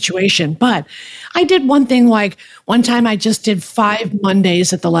form situation. But I did one thing, like one time I just did 5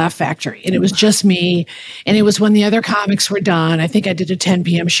 Mondays at the Laugh Factory and it was just me. And it was when the other comics were done. I think I did a 10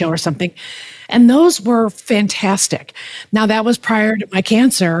 p.m. show or something. And those were fantastic. Now that was prior to my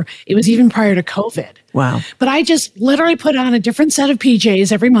cancer. It was even prior to COVID. Wow. But I just literally put on a different set of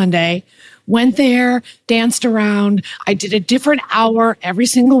PJs every Monday, went there, danced around. I did a different hour every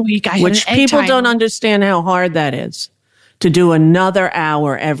single week. Which people don't understand how hard that is to do another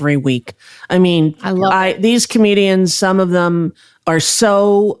hour every week. I mean, these comedians, some of them are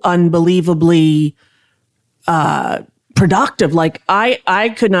so unbelievably productive. Like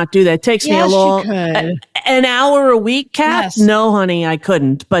I could not do that. It takes me an hour a week, Kat? Yes. No, honey, I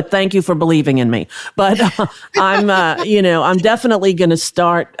couldn't. But thank you for believing in me. But I'm definitely going to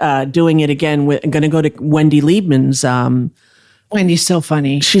start doing it again. I'm going to go to Wendy Liebman's. Wendy's so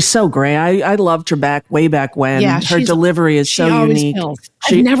funny. She's so great. I loved her way back when. Yeah, her delivery is so unique.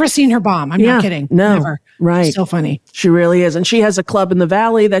 I've never seen her bomb. I'm not kidding. No, never. Right. She's so funny. She really is. And she has a club in the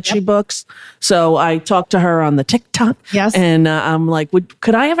Valley that she books. So I talked to her on the TikTok. Yes. And I'm like,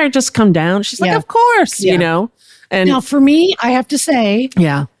 could I ever just come down? She's like, of course, And now for me, I have to say,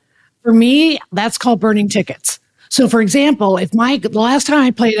 for me, that's called burning tickets. So, for example, the last time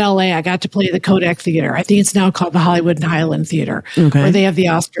I played LA, I got to play the Kodak Theater. I think it's now called the Hollywood and Highland Theater, where they have the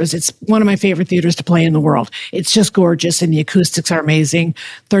Oscars. It's one of my favorite theaters to play in the world. It's just gorgeous, and the acoustics are amazing.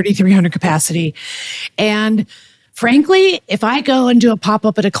 3,300 capacity. And frankly, if I go and do a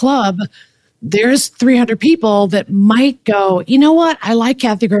pop-up at a club, there's 300 people that might go, you know what? I like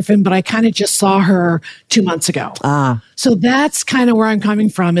Kathy Griffin, but I kind of just saw her 2 months ago. So that's kind of where I'm coming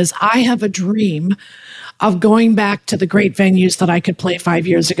from, is I have a dream of going back to the great venues that I could play 5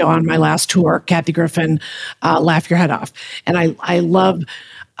 years ago on my last tour, Kathy Griffin, Laugh Your Head Off. And I love,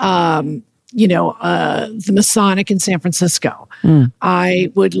 the Masonic in San Francisco.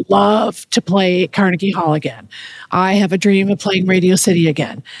 I would love to play Carnegie Hall again. I have a dream of playing Radio City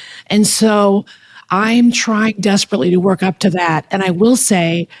again. And so I'm trying desperately to work up to that. And I will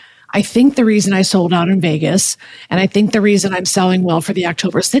say, I think the reason I sold out in Vegas, and I think the reason I'm selling well for the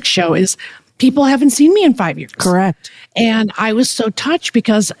October 6th show is people haven't seen me in 5 years. Correct. And I was so touched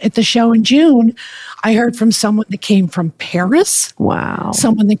because at the show in June, I heard from someone that came from Paris. Wow.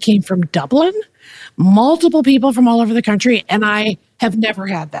 Someone that came from Dublin, multiple people from all over the country. And I have never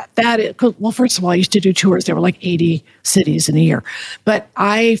had that. Well, first of all, I used to do tours. There were like 80 cities in a year. But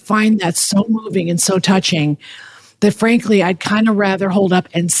I find that so moving and so touching that frankly, I'd kind of rather hold up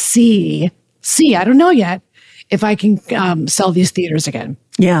and see, I don't know yet, if I can sell these theaters again.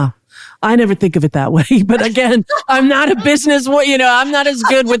 Yeah. I never think of it that way. But again, I'm not a business, I'm not as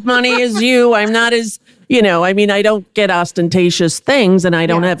good with money as you. I'm not as, I don't get ostentatious things and I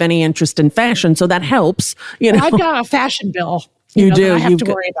don't have any interest in fashion. So that helps, Well, I've got a fashion bill. You do. That I have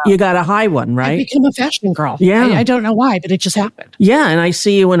to worry about. You got a high one, right? I became a fashion girl. Yeah. I don't know why, but it just happened. Yeah. And I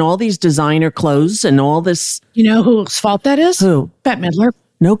see you in all these designer clothes and all this. You know whose fault that is? Who? Bette Midler.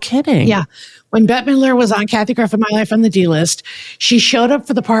 No kidding. Yeah. When Bette Midler was on Kathy Griffin, My Life on the D List, she showed up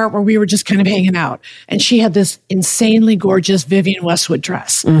for the part where we were just kind of hanging out. And she had this insanely gorgeous Vivienne Westwood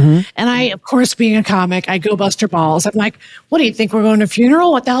dress. Mm-hmm. And I, of course, being a comic, I go bust her balls. I'm like, what do you think? We're going to a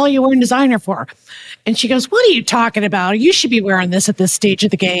funeral? What the hell are you wearing designer for? And she goes, what are you talking about? You should be wearing this at this stage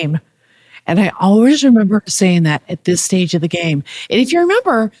of the game. And I always remember saying that at this stage of the game. And if you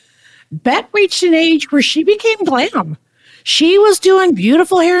remember, Bette reached an age where she became glam. She was doing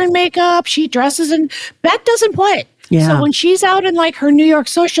beautiful hair and makeup. She dresses and Bette doesn't play. Yeah. So when she's out in like her New York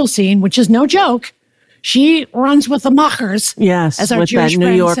social scene, which is no joke, she runs with the Machers. Yes. As our with Jewish that New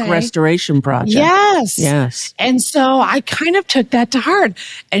friends York say. restoration project. Yes. Yes. And so I kind of took that to heart.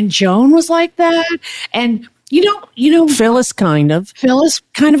 And Joan was like that. And you know, Phyllis kind of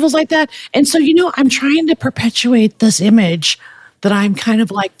was like that. And so, I'm trying to perpetuate this image that I'm kind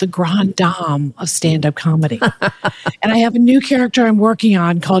of like the grande dame of stand-up comedy. And I have a new character I'm working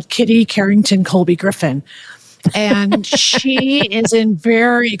on called Kitty Carrington Colby Griffin. And she is in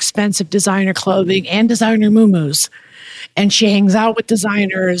very expensive designer clothing and designer muumuus. And she hangs out with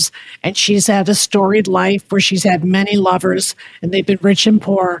designers, and she's had a storied life where she's had many lovers, and they've been rich and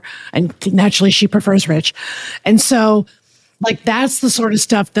poor. And naturally, she prefers rich. And so like, that's the sort of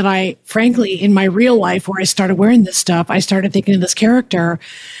stuff that I, frankly, in my real life where I started wearing this stuff, I started thinking of this character.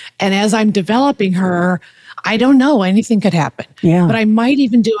 And as I'm developing her, I don't know, anything could happen. Yeah. But I might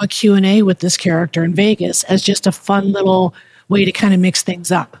even do a Q&A with this character in Vegas as just a fun little way to kind of mix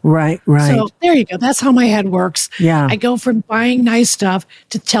things up. Right. So there you go. That's how my head works. Yeah. I go from buying nice stuff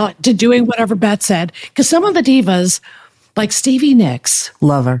to doing whatever Bette said. Because some of the divas, like Stevie Nicks.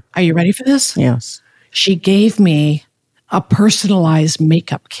 Love her. Are you ready for this? Yes. She gave me a personalized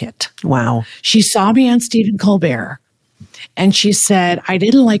makeup kit. Wow. She saw me on Stephen Colbert and she said, I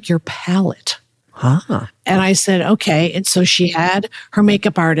didn't like your palette. Huh. And I said, okay. And so she had her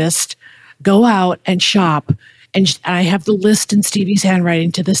makeup artist go out and shop. And I have the list in Stevie's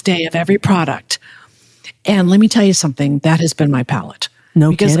handwriting to this day of every product. And let me tell you something, that has been my palette.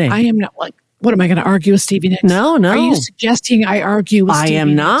 No because kidding. I am not like, what am I going to argue with Stevie Nicks? No. Are you suggesting I argue with Stevie I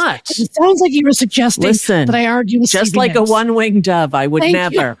am Nicks? not. It sounds like you were suggesting that I argue with just Stevie like Nicks. a one-winged dove. I would Thank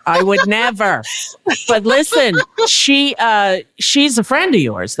never. you. I would never. But listen, she's a friend of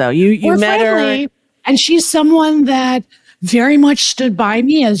yours, though. You We're met friendly, her. and she's someone that very much stood by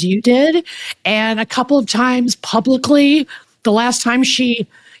me as you did. And a couple of times publicly, the last time she,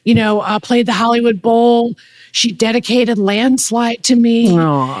 played the Hollywood Bowl, she dedicated Landslide to me.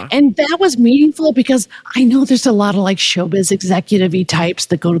 Aww. And that was meaningful because I know there's a lot of like showbiz executive-y types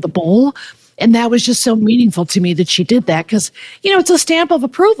that go to the bowl. And that was just so meaningful to me that she did that because, it's a stamp of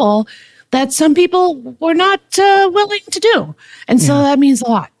approval that some people were not willing to do. And so that means a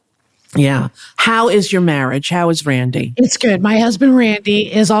lot. Yeah. How is your marriage? How is Randy? It's good. My husband, Randy,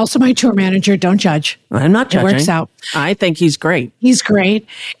 is also my tour manager. Don't judge. I'm not judging. It works out. I think he's great. He's great.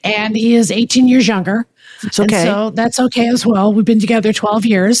 And he is 18 years younger. It's okay. And so that's okay as well. We've been together 12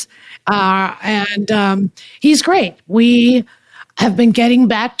 years. He's great. We have been getting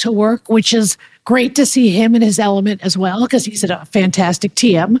back to work, which is great to see him in his element as well, because he's a fantastic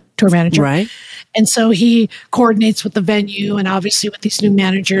TM, tour manager. Right. And so he coordinates with the venue and obviously with these new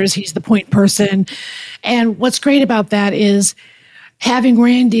managers, he's the point person. And what's great about that is having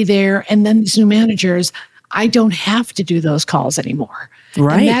Randy there and then these new managers, I don't have to do those calls anymore.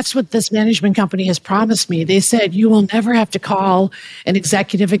 Right. And that's what this management company has promised me. They said, you will never have to call an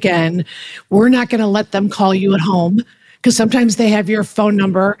executive again. We're not going to let them call you at home because sometimes they have your phone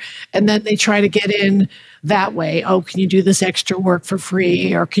number and then they try to get in that way. Oh, can you do this extra work for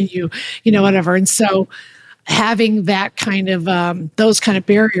free? Or can you, whatever. And so having that kind of, those kind of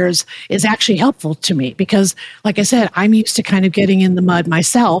barriers is actually helpful to me because, like I said, I'm used to kind of getting in the mud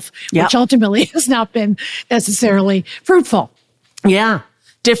myself, which ultimately has not been necessarily fruitful. Yeah.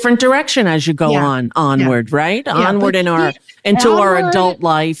 different direction as you go onward, right? Yeah, onward into our adult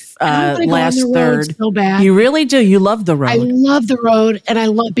life, last third. So bad. You really do. You love the road. I love the road, and I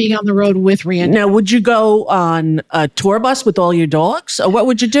love being on the road with Randy. Now, would you go on a tour bus with all your dogs, or what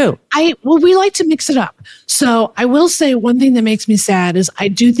would you do? We like to mix it up. So I will say one thing that makes me sad is I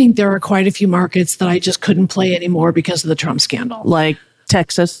do think there are quite a few markets that I just couldn't play anymore because of the Trump scandal. Like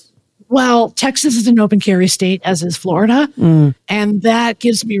Texas? Well, Texas is an open carry state, as is Florida, and that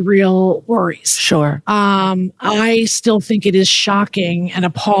gives me real worries. Sure. I still think it is shocking and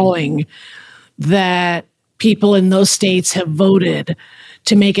appalling that people in those states have voted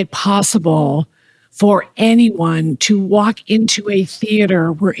to make it possible for anyone to walk into a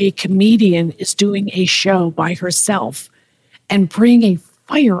theater where a comedian is doing a show by herself and bring a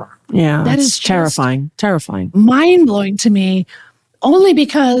firearm. Yeah, that is terrifying. Terrifying. Mind-blowing to me, only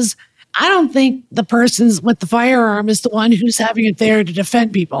because I don't think the person with the firearm is the one who's having it there to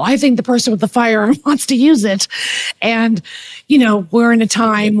defend people. I think the person with the firearm wants to use it. And, we're in a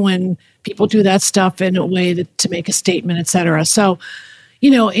time when people do that stuff in a way to make a statement, et cetera. So,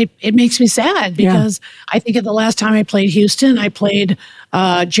 it makes me sad because I think of the last time I played Houston, I played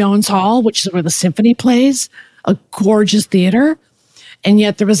Jones Hall, which is where the symphony plays, a gorgeous theater. And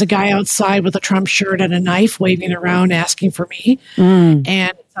yet there was a guy outside with a Trump shirt and a knife waving around asking for me. And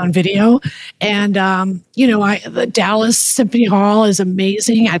it's on video. And, the Dallas Symphony Hall is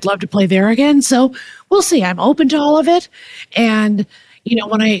amazing. I'd love to play there again. So we'll see. I'm open to all of it. And,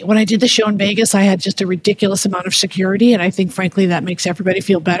 when I did the show in Vegas, I had just a ridiculous amount of security. And I think, frankly, that makes everybody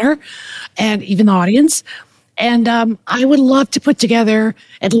feel better, and even the audience. And I would love to put together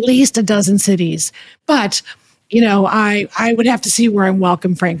at least a dozen cities. But I would have to see where I'm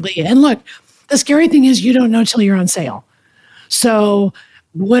welcome, frankly. And look, the scary thing is you don't know till you're on sale. So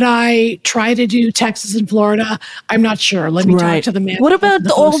would I try to do Texas and Florida? I'm not sure. Let me talk to the man. What about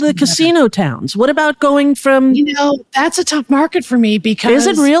all the casino towns? What about going from... that's a tough market for me because...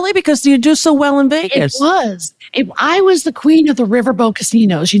 Is it really? Because you do so well in Vegas. It was. I was the queen of the riverboat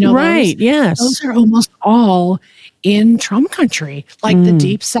casinos, Right, yes. Those are almost all in Trump country, like the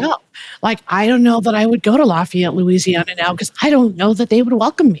Deep South. Like, I don't know that I would go to Lafayette, Louisiana now because I don't know that they would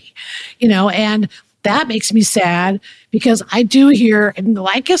welcome me, and that makes me sad because I do hear, and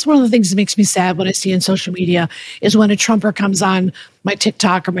I guess one of the things that makes me sad when I see in social media is when a Trumper comes on my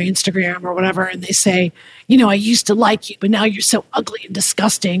TikTok or my Instagram or whatever, and they say, I used to like you, but now you're so ugly and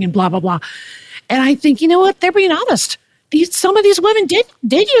disgusting and blah, blah, blah. And I think, you know what? They're being honest. Some of these women did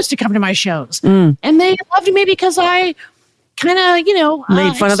used to come to my shows, and they loved me because I kind of,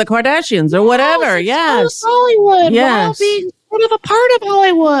 made fun of the Kardashians or whatever. Yes. Hollywood. Yes. While being sort of a part of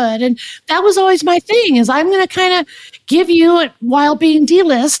Hollywood. And that was always my thing is I'm going to kind of give you, while being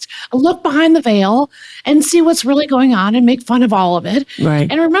D-list, a look behind the veil and see what's really going on and make fun of all of it. Right.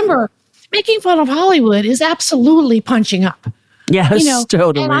 And remember, making fun of Hollywood is absolutely punching up. Yes,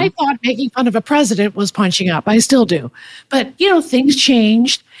 totally. And I thought making fun of a president was punching up. I still do. But, things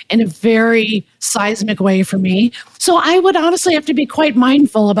changed in a very seismic way for me. So I would honestly have to be quite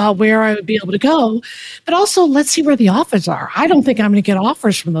mindful about where I would be able to go. But also, let's see where the offers are. I don't think I'm going to get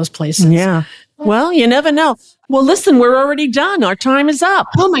offers from those places. Yeah. Well, you never know. Well, listen, we're already done. Our time is up.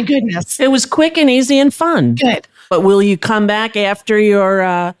 Oh, my goodness. It was quick and easy and fun. Good. But will you come back after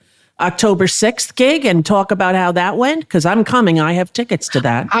your October 6th gig and talk about how that went? Because I'm coming. I have tickets to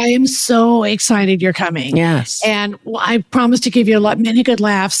that. I am so excited you're coming. Yes. And I promise to give you many good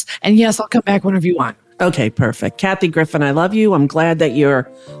laughs. And yes, I'll come back whenever you want. Okay, perfect. Kathy Griffin, I love you. I'm glad that you're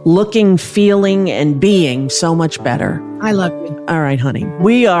looking, feeling, and being so much better. I love you. All right, honey.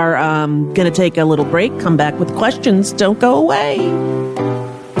 We are going to take a little break, come back with questions. Don't go away.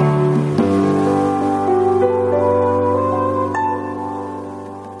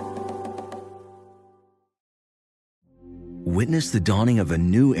 Witness the dawning of a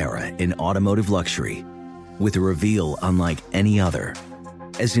new era in automotive luxury with a reveal unlike any other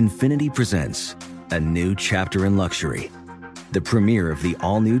as Infiniti presents a new chapter in luxury, the premiere of the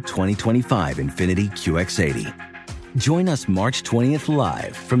all-new 2025 Infiniti QX80. Join us March 20th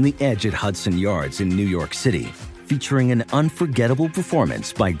live from the Edge at Hudson Yards in New York City, featuring an unforgettable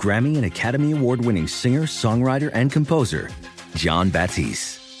performance by Grammy and Academy Award-winning singer, songwriter, and composer, John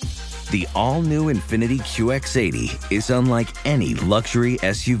Batiste. The all-new Infiniti QX80 is unlike any luxury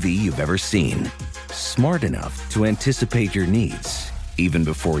SUV you've ever seen. Smart enough to anticipate your needs, even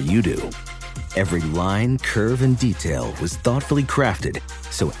before you do. Every line, curve, and detail was thoughtfully crafted,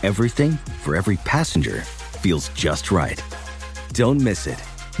 so everything for every passenger feels just right. Don't miss it.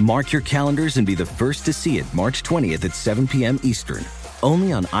 Mark your calendars and be the first to see it March 20th at 7 p.m. Eastern,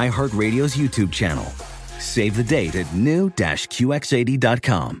 only on iHeartRadio's YouTube channel. Save the date at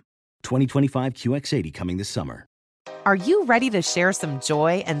new-QX80.com. 2025 QX80 coming this summer. Are you ready to share some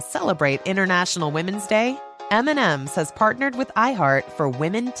joy and celebrate International Women's Day? M&M's has partnered with iHeart for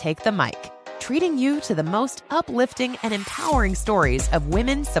Women Take the Mic, treating you to the most uplifting and empowering stories of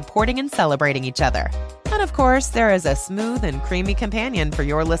women supporting and celebrating each other. And of course, there is a smooth and creamy companion for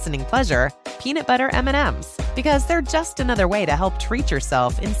your listening pleasure, peanut butter M&Ms, because they're just another way to help treat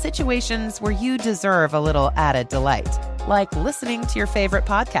yourself in situations where you deserve a little added delight, like listening to your favorite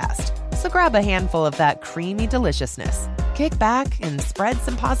podcast. So grab a handful of that creamy deliciousness, kick back, and spread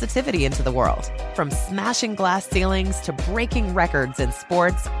some positivity into the world. From smashing glass ceilings to breaking records in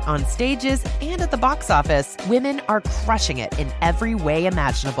sports, on stages, and at the box office, women are crushing it in every way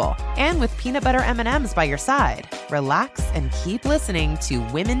imaginable. And with peanut butter M&Ms by your side, relax and keep listening to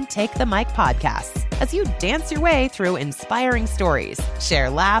Women Take the Mic podcasts as you dance your way through inspiring stories, share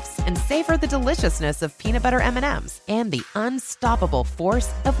laughs, and savor the deliciousness of peanut butter M&Ms and the unstoppable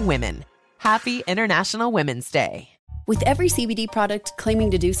force of women. Happy International Women's Day. With every CBD product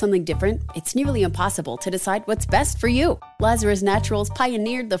claiming to do something different, it's nearly impossible to decide what's best for you. Lazarus Naturals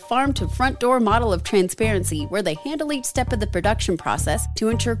pioneered the farm-to-front-door model of transparency, where they handle each step of the production process to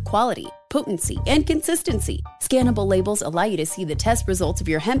ensure quality, potency, and consistency. Scannable labels allow you to see the test results of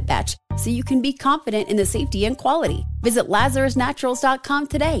your hemp batch, so you can be confident in the safety and quality. Visit LazarusNaturals.com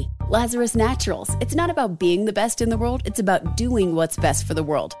today. Lazarus Naturals. It's not about being the best in the world, it's about doing what's best for the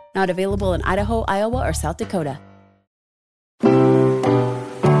world. Not available in Idaho, Iowa, or South Dakota.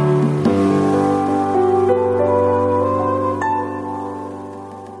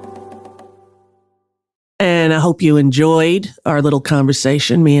 And I hope you enjoyed our little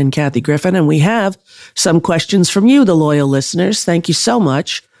conversation, me and Kathy Griffin. And we have some questions from you, the loyal listeners. Thank you so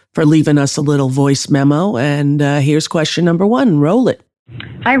much for leaving us a little voice memo. And here's question number 1. Roll it.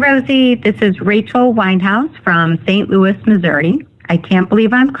 Hi, Rosie. This is Rachel Winehouse from St. Louis, Missouri. I can't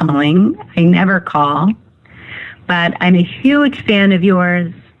believe I'm calling. I never call. But I'm a huge fan of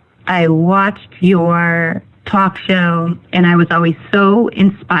yours. I watched your talk show, and I was always so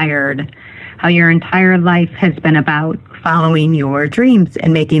inspired how your entire life has been about following your dreams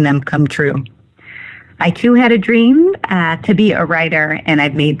and making them come true. I, too, had a dream to be a writer, and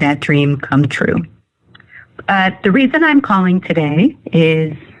I've made that dream come true. The reason I'm calling today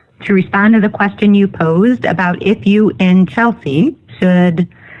is to respond to the question you posed about if you and Chelsea should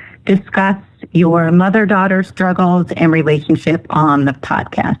discuss your mother-daughter struggles and relationship on the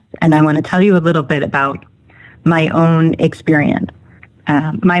podcast. And I want to tell you a little bit about my own experience.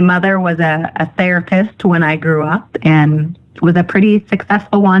 My mother was a therapist when I grew up and was a pretty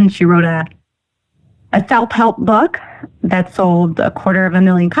successful one. She wrote a self-help book that sold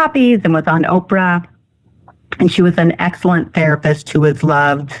 250,000 copies and was on Oprah. And she was an excellent therapist who was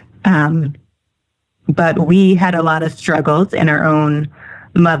loved. But we had a lot of struggles in our own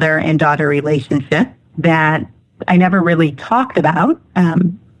mother and daughter relationship that I never really talked about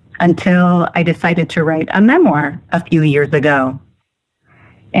until I decided to write a memoir a few years ago.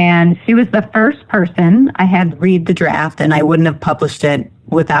 And she was the first person I had read the draft, and I wouldn't have published it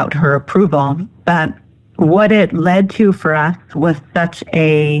without her approval. But what it led to for us was such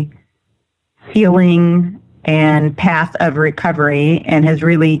a healing and path of recovery, and has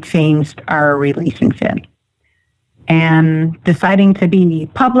really changed our relationship. And deciding to be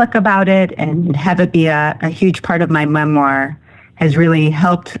public about it and have it be a huge part of my memoir has really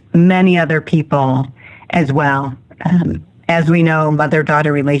helped many other people as well. As we know,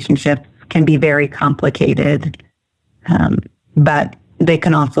 mother-daughter relationships can be very complicated, but they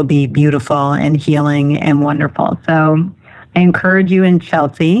can also be beautiful and healing and wonderful. So I encourage you and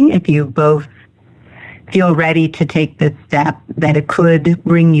Chelsea, if you both feel ready to take this step, that it could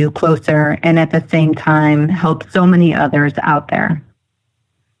bring you closer and at the same time help so many others out there.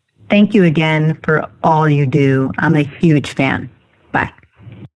 Thank you again for all you do. I'm a huge fan. Bye.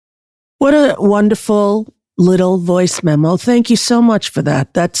 What a wonderful little voice memo. Thank you so much for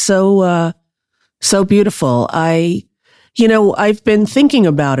that. That's so beautiful. I've been thinking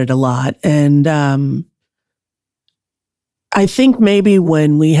about it a lot, and I think maybe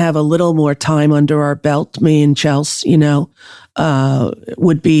when we have a little more time under our belt, me and Chelsea,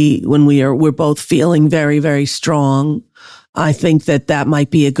 would be when we're both feeling very, very strong. I think that might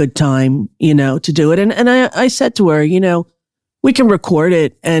be a good time, to do it. And I said to her, we can record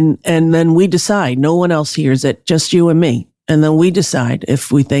it and then we decide. No one else hears it, just you and me. And then we decide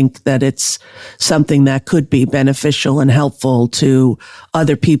if we think that it's something that could be beneficial and helpful to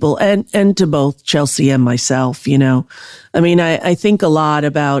other people and to both Chelsea and myself, I mean, I think a lot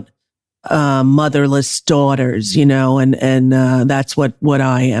about motherless daughters, and that's what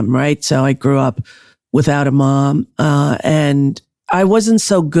I am, right? So I grew up without a mom. And I wasn't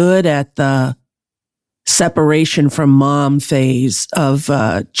so good at the separation from mom phase of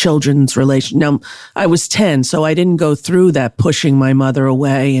children's relation. Now, I was 10, so I didn't go through that pushing my mother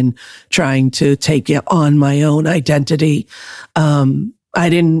away and trying to take on my own identity. I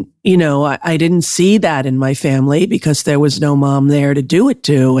didn't, I didn't see that in my family because there was no mom there to do it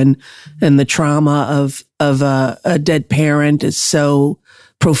to. And the trauma of a dead parent is so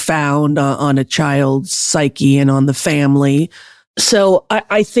profound on a child's psyche and on the family. So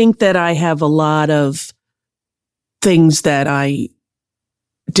I think that I have a lot of things that I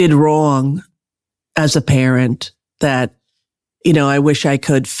did wrong as a parent that, I wish I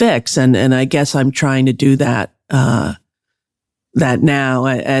could fix. And I guess I'm trying to do that, that now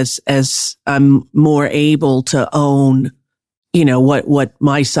as I'm more able to own, what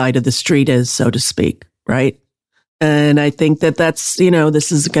my side of the street is, so to speak. Right. And I think that that's,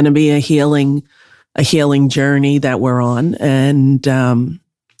 this is going to be a healing journey that we're on. And,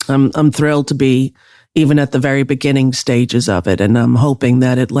 I'm thrilled to be even at the very beginning stages of it. And I'm hoping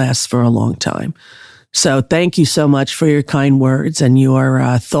that it lasts for a long time. So thank you so much for your kind words and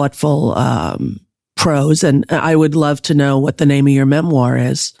your thoughtful prose. And I would love to know what the name of your memoir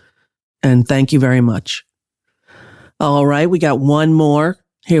is. And thank you very much. All right. We got one more.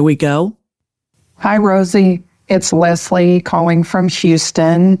 Here we go. Hi, Rosie. It's Leslie calling from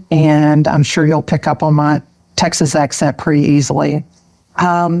Houston, and I'm sure you'll pick up on my Texas accent pretty easily.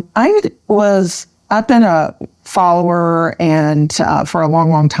 I've been a follower and for a long,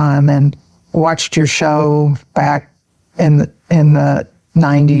 long time, and watched your show back in the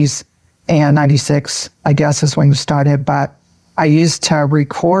 90s, and 96, I guess, is when you started. But I used to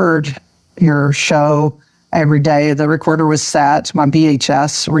record your show every day. The recorder was set, my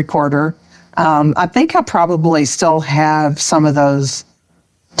VHS recorder. I think I probably still have some of those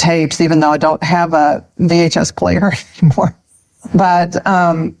tapes, even though I don't have a VHS player anymore. But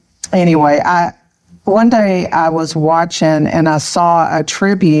anyway, one day I was watching and I saw a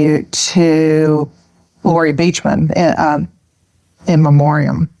tribute to Lori Beachman in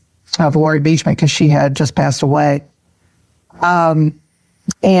memoriam of Lori Beachman because she had just passed away.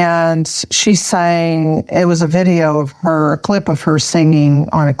 And she sang, it was a video of her, a clip of her singing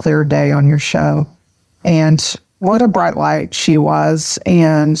On a Clear Day on your show. And what a bright light she was,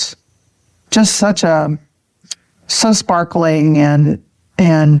 and just so sparkling and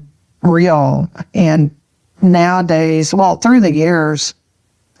real. And nowadays, well, through the years,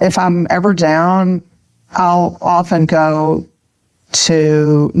 if I'm ever down, I'll often go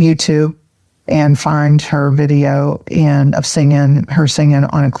to YouTube and find her video of her singing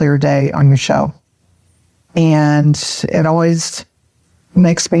On a Clear Day on your show. And it always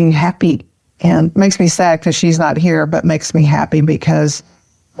makes me happy and makes me sad because she's not here, but makes me happy because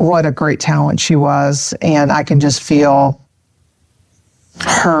what a great talent she was. And I can just feel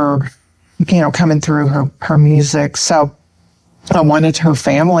her, coming through her music. So I wanted her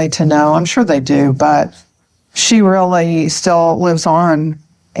family to know, I'm sure they do, but she really still lives on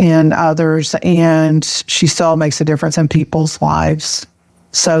in others, and she still makes a difference in people's lives.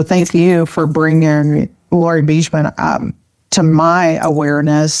 So thank you for bringing Lori Beachman to my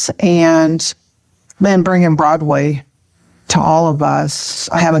awareness and then bringing Broadway to all of us.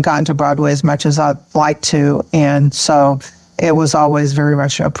 I haven't gotten to Broadway as much as I'd like to, and so it was always very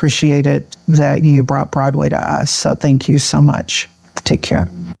much appreciated that you brought Broadway to us. So thank you so much. Take care.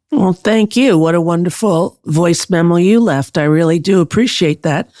 Well, thank you. What a wonderful voice memo you left. I really do appreciate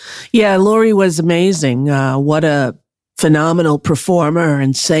that. Yeah, Lori was amazing. What a phenomenal performer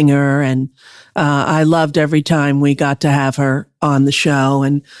and singer. And I loved every time we got to have her on the show.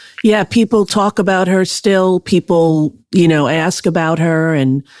 And yeah, people talk about her still. People, ask about her.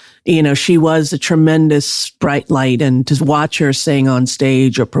 And, she was a tremendous bright light. And to watch her sing on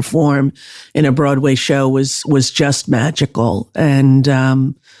stage or perform in a Broadway show was just magical. And,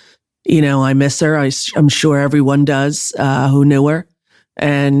 I miss her. I'm sure everyone does who knew her.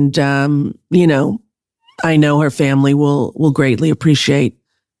 And, I know her family will greatly appreciate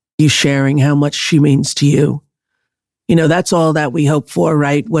you sharing how much she means to you. That's all that we hope for,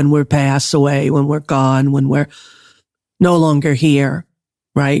 right? When we're passed away, when we're gone, when we're no longer here,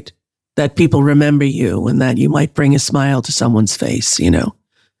 right? That people remember you and that you might bring a smile to someone's face,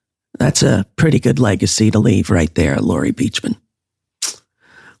 That's a pretty good legacy to leave right there, Lori Beachman.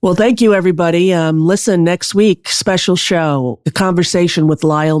 Well, thank you, everybody. Listen, next week, special show, a conversation with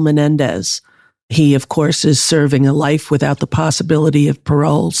Lyle Menendez. He, of course, is serving a life without the possibility of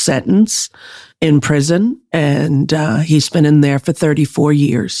parole sentence in prison, and he's been in there for 34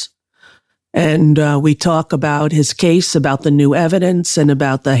 years. And we talk about his case, about the new evidence, and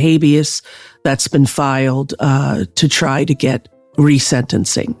about the habeas that's been filed to try to get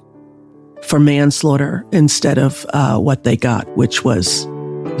resentencing for manslaughter instead of what they got, which was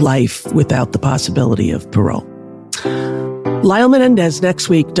life without the possibility of parole. Lyle Menendez next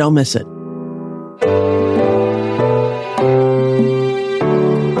week. Don't miss it.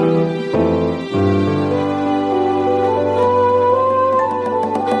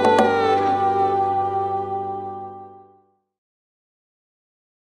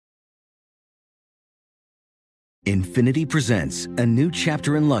 Infiniti presents a new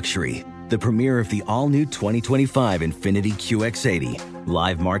chapter in luxury, the premiere of the all-new 2025 Infiniti QX80,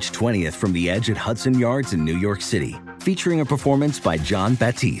 live March 20th from the Edge at Hudson Yards in New York City, featuring a performance by John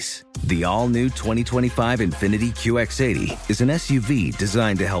Batiste. The all-new 2025 Infiniti QX80 is an SUV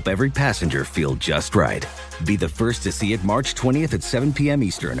designed to help every passenger feel just right. Be the first to see it March 20th at 7 p.m.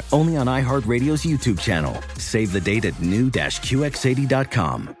 Eastern, only on iHeartRadio's YouTube channel. Save the date at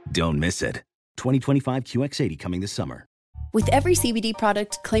new-QX80.com. Don't miss it. 2025 QX80 coming this summer. With every CBD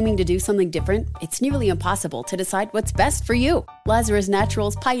product claiming to do something different, it's nearly impossible to decide what's best for you. Lazarus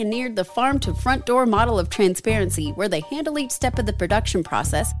Naturals pioneered the farm-to-front-door model of transparency, where they handle each step of the production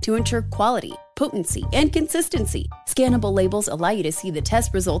process to ensure quality, potency, and consistency. Scannable labels allow you to see the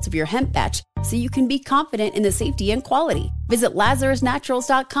test results of your hemp batch, so you can be confident in the safety and quality. Visit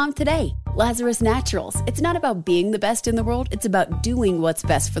LazarusNaturals.com today. Lazarus Naturals. It's not about being the best in the world, it's about doing what's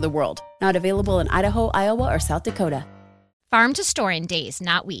best for the world. Not available in Idaho, Iowa, or South Dakota. Farm to store in days,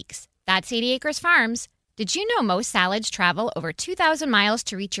 not weeks. That's 80 Acres Farms. Did you know most salads travel over 2,000 miles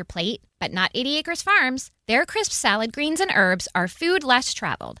to reach your plate? But not 80 Acres Farms. Their crisp salad greens and herbs are food less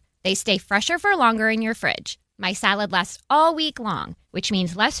traveled. They stay fresher for longer in your fridge. My salad lasts all week long, which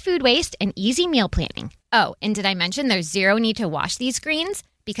means less food waste and easy meal planning. Oh, and did I mention there's zero need to wash these greens?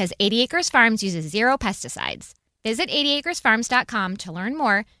 Because 80 Acres Farms uses zero pesticides. Visit 80acresfarms.com to learn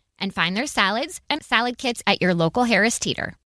more and find their salads and salad kits at your local Harris Teeter.